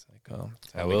 It's like,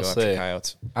 I will say-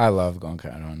 coyotes. I love going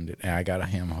coyote hunting. Yeah, I got a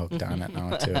ham hooked on it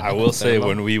now too. I will say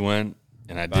when we went,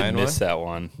 and I did Buying miss that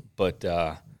one, but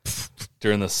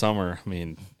during the summer,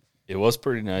 it was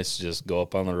pretty nice to just go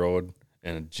up on the road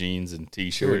in jeans and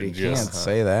t-shirt Dude, you and can't just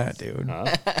say that, dude.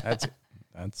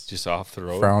 That's just off the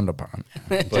road. frowned upon.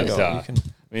 But You can-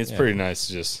 it's pretty nice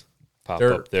to just pop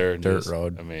Dirt- up there and dirt just,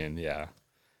 road. Yeah,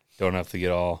 don't have to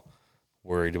get all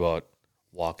worried about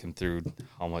walking through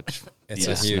how much It's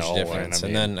the a huge snow difference.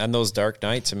 And then on those dark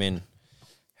nights,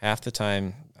 half the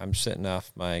time I'm sitting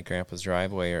off my grandpa's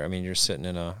driveway, or you're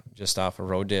sitting just off a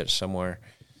road ditch somewhere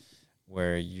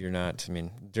where you're not.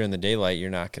 During the daylight you're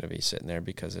not going to be sitting there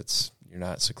because you're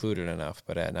not secluded enough.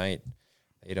 But at night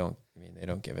they don't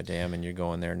give a damn, and you're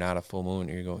going there. Not a full moon.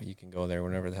 You can go there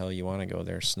whenever the hell you want to go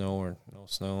there, snow or no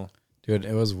snow. Dude,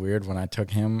 it was weird when I took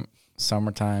him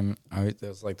summertime. It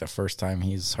was like the first time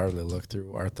he's hardly looked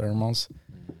through our thermals.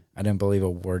 I didn't believe a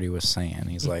word he was saying.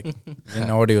 He's like, didn't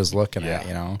know what he was looking at,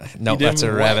 No, that's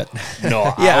a rabbit.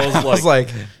 No, Yeah, I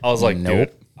was like, nope.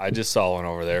 dude, I just saw one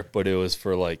over there, but it was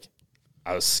for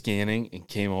I was scanning and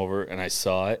came over and I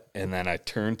saw it, and then I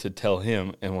turned to tell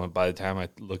him, and by the time I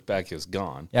looked back, it was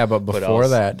gone. Yeah, but before I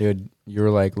that, dude, you were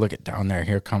like, look it down there,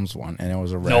 here comes one, and it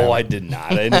was a rabbit. No, I did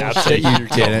not. I did not say You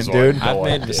didn't, dude. I've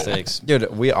made mistakes. Dude,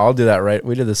 we all do that, right?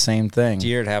 We did the same thing.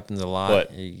 Deer, it happens a lot.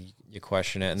 But- You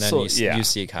question it, and then So, you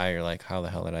see a coyote, you're like, how the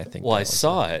hell did I think? Well, that I was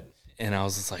saw it, and I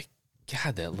was just like,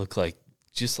 God, that looked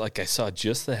just like I saw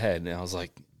just the head, and I was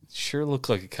like, sure looked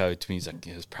like a coyote to me. He's like,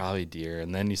 it was probably deer.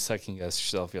 And then you second guess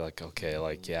yourself. You're like, okay,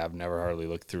 yeah, I've never hardly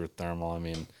looked through a thermal.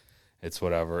 It's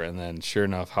whatever. And then sure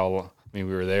enough, we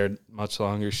were there much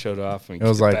longer, showed off, and It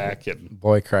was get like, back and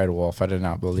boy cried wolf. I did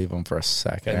not believe him for a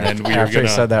second. And then we were After he gonna-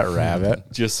 said that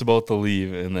rabbit, just about to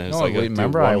leave, and then it's No, like, wait,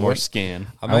 remember one I more went- scan.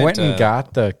 I went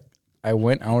and I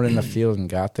went out in the field and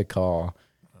got the call.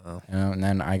 And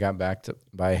then I got back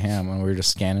by him, and we were just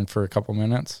scanning for a couple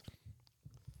minutes,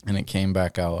 and it came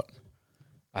back out.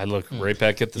 I looked right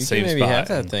back at the You same can maybe spot. have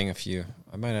that and- thing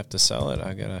I might have to sell it.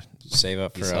 I gotta save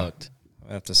up He's for hooked.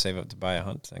 I have to save up to buy a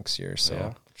hunt next year. So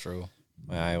Yeah. True.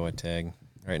 my Iowa tag.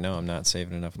 Right now, I'm not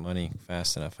saving enough money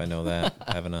fast enough. I know that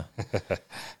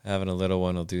having a little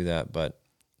one will do that, but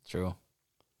True.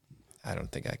 I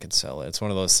don't think I could sell it. It's one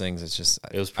of those things. It's just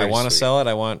It was I pretty want to sweet. sell it.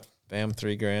 I want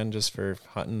 $3,000 just for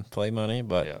hunting play money.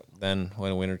 But Yeah. then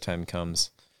when wintertime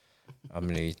comes, I'm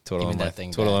gonna be Give me that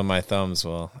thing back. on my thumbs.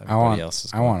 Well, everybody else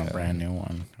is. I going want a to brand new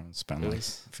one. I would spend like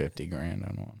was- $50,000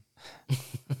 on one.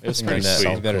 It was Spend pretty that.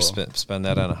 sweet. You better Cool. spend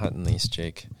that on a hunting lease,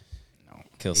 Jake. No.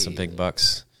 Kill some big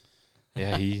bucks.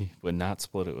 Yeah, he would not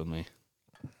split it with me.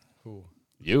 Who?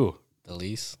 You. The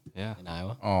lease Yeah. in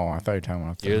Iowa. Oh, I thought you were talking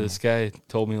about Here, this guy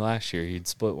told me last year he'd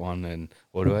split one, and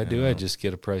what do? I just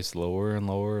get a price lower and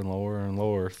lower and lower and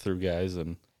lower through guys,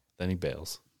 and then he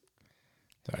bails.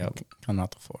 I'm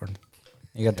not afford.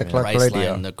 You got the clock radio.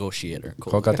 Priceline negotiator.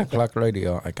 Cool. Got the clock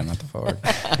radio. I cannot afford.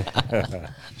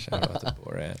 Shout out to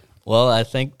Borat. Well, I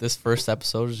think this first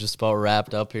episode is just about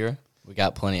wrapped up here. We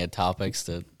got plenty of topics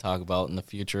to talk about in the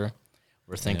future.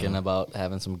 We're thinking about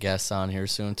having some guests on here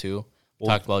soon, too.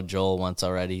 Talked about Joel once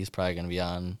already. He's probably going to be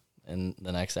on in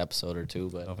the next episode or two.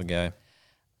 But Love a guy.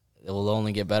 It will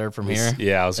only get better from here.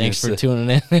 Yeah, Thanks for tuning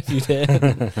in if you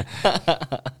did.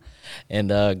 And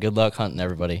good luck hunting,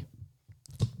 everybody.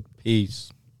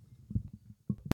 Peace.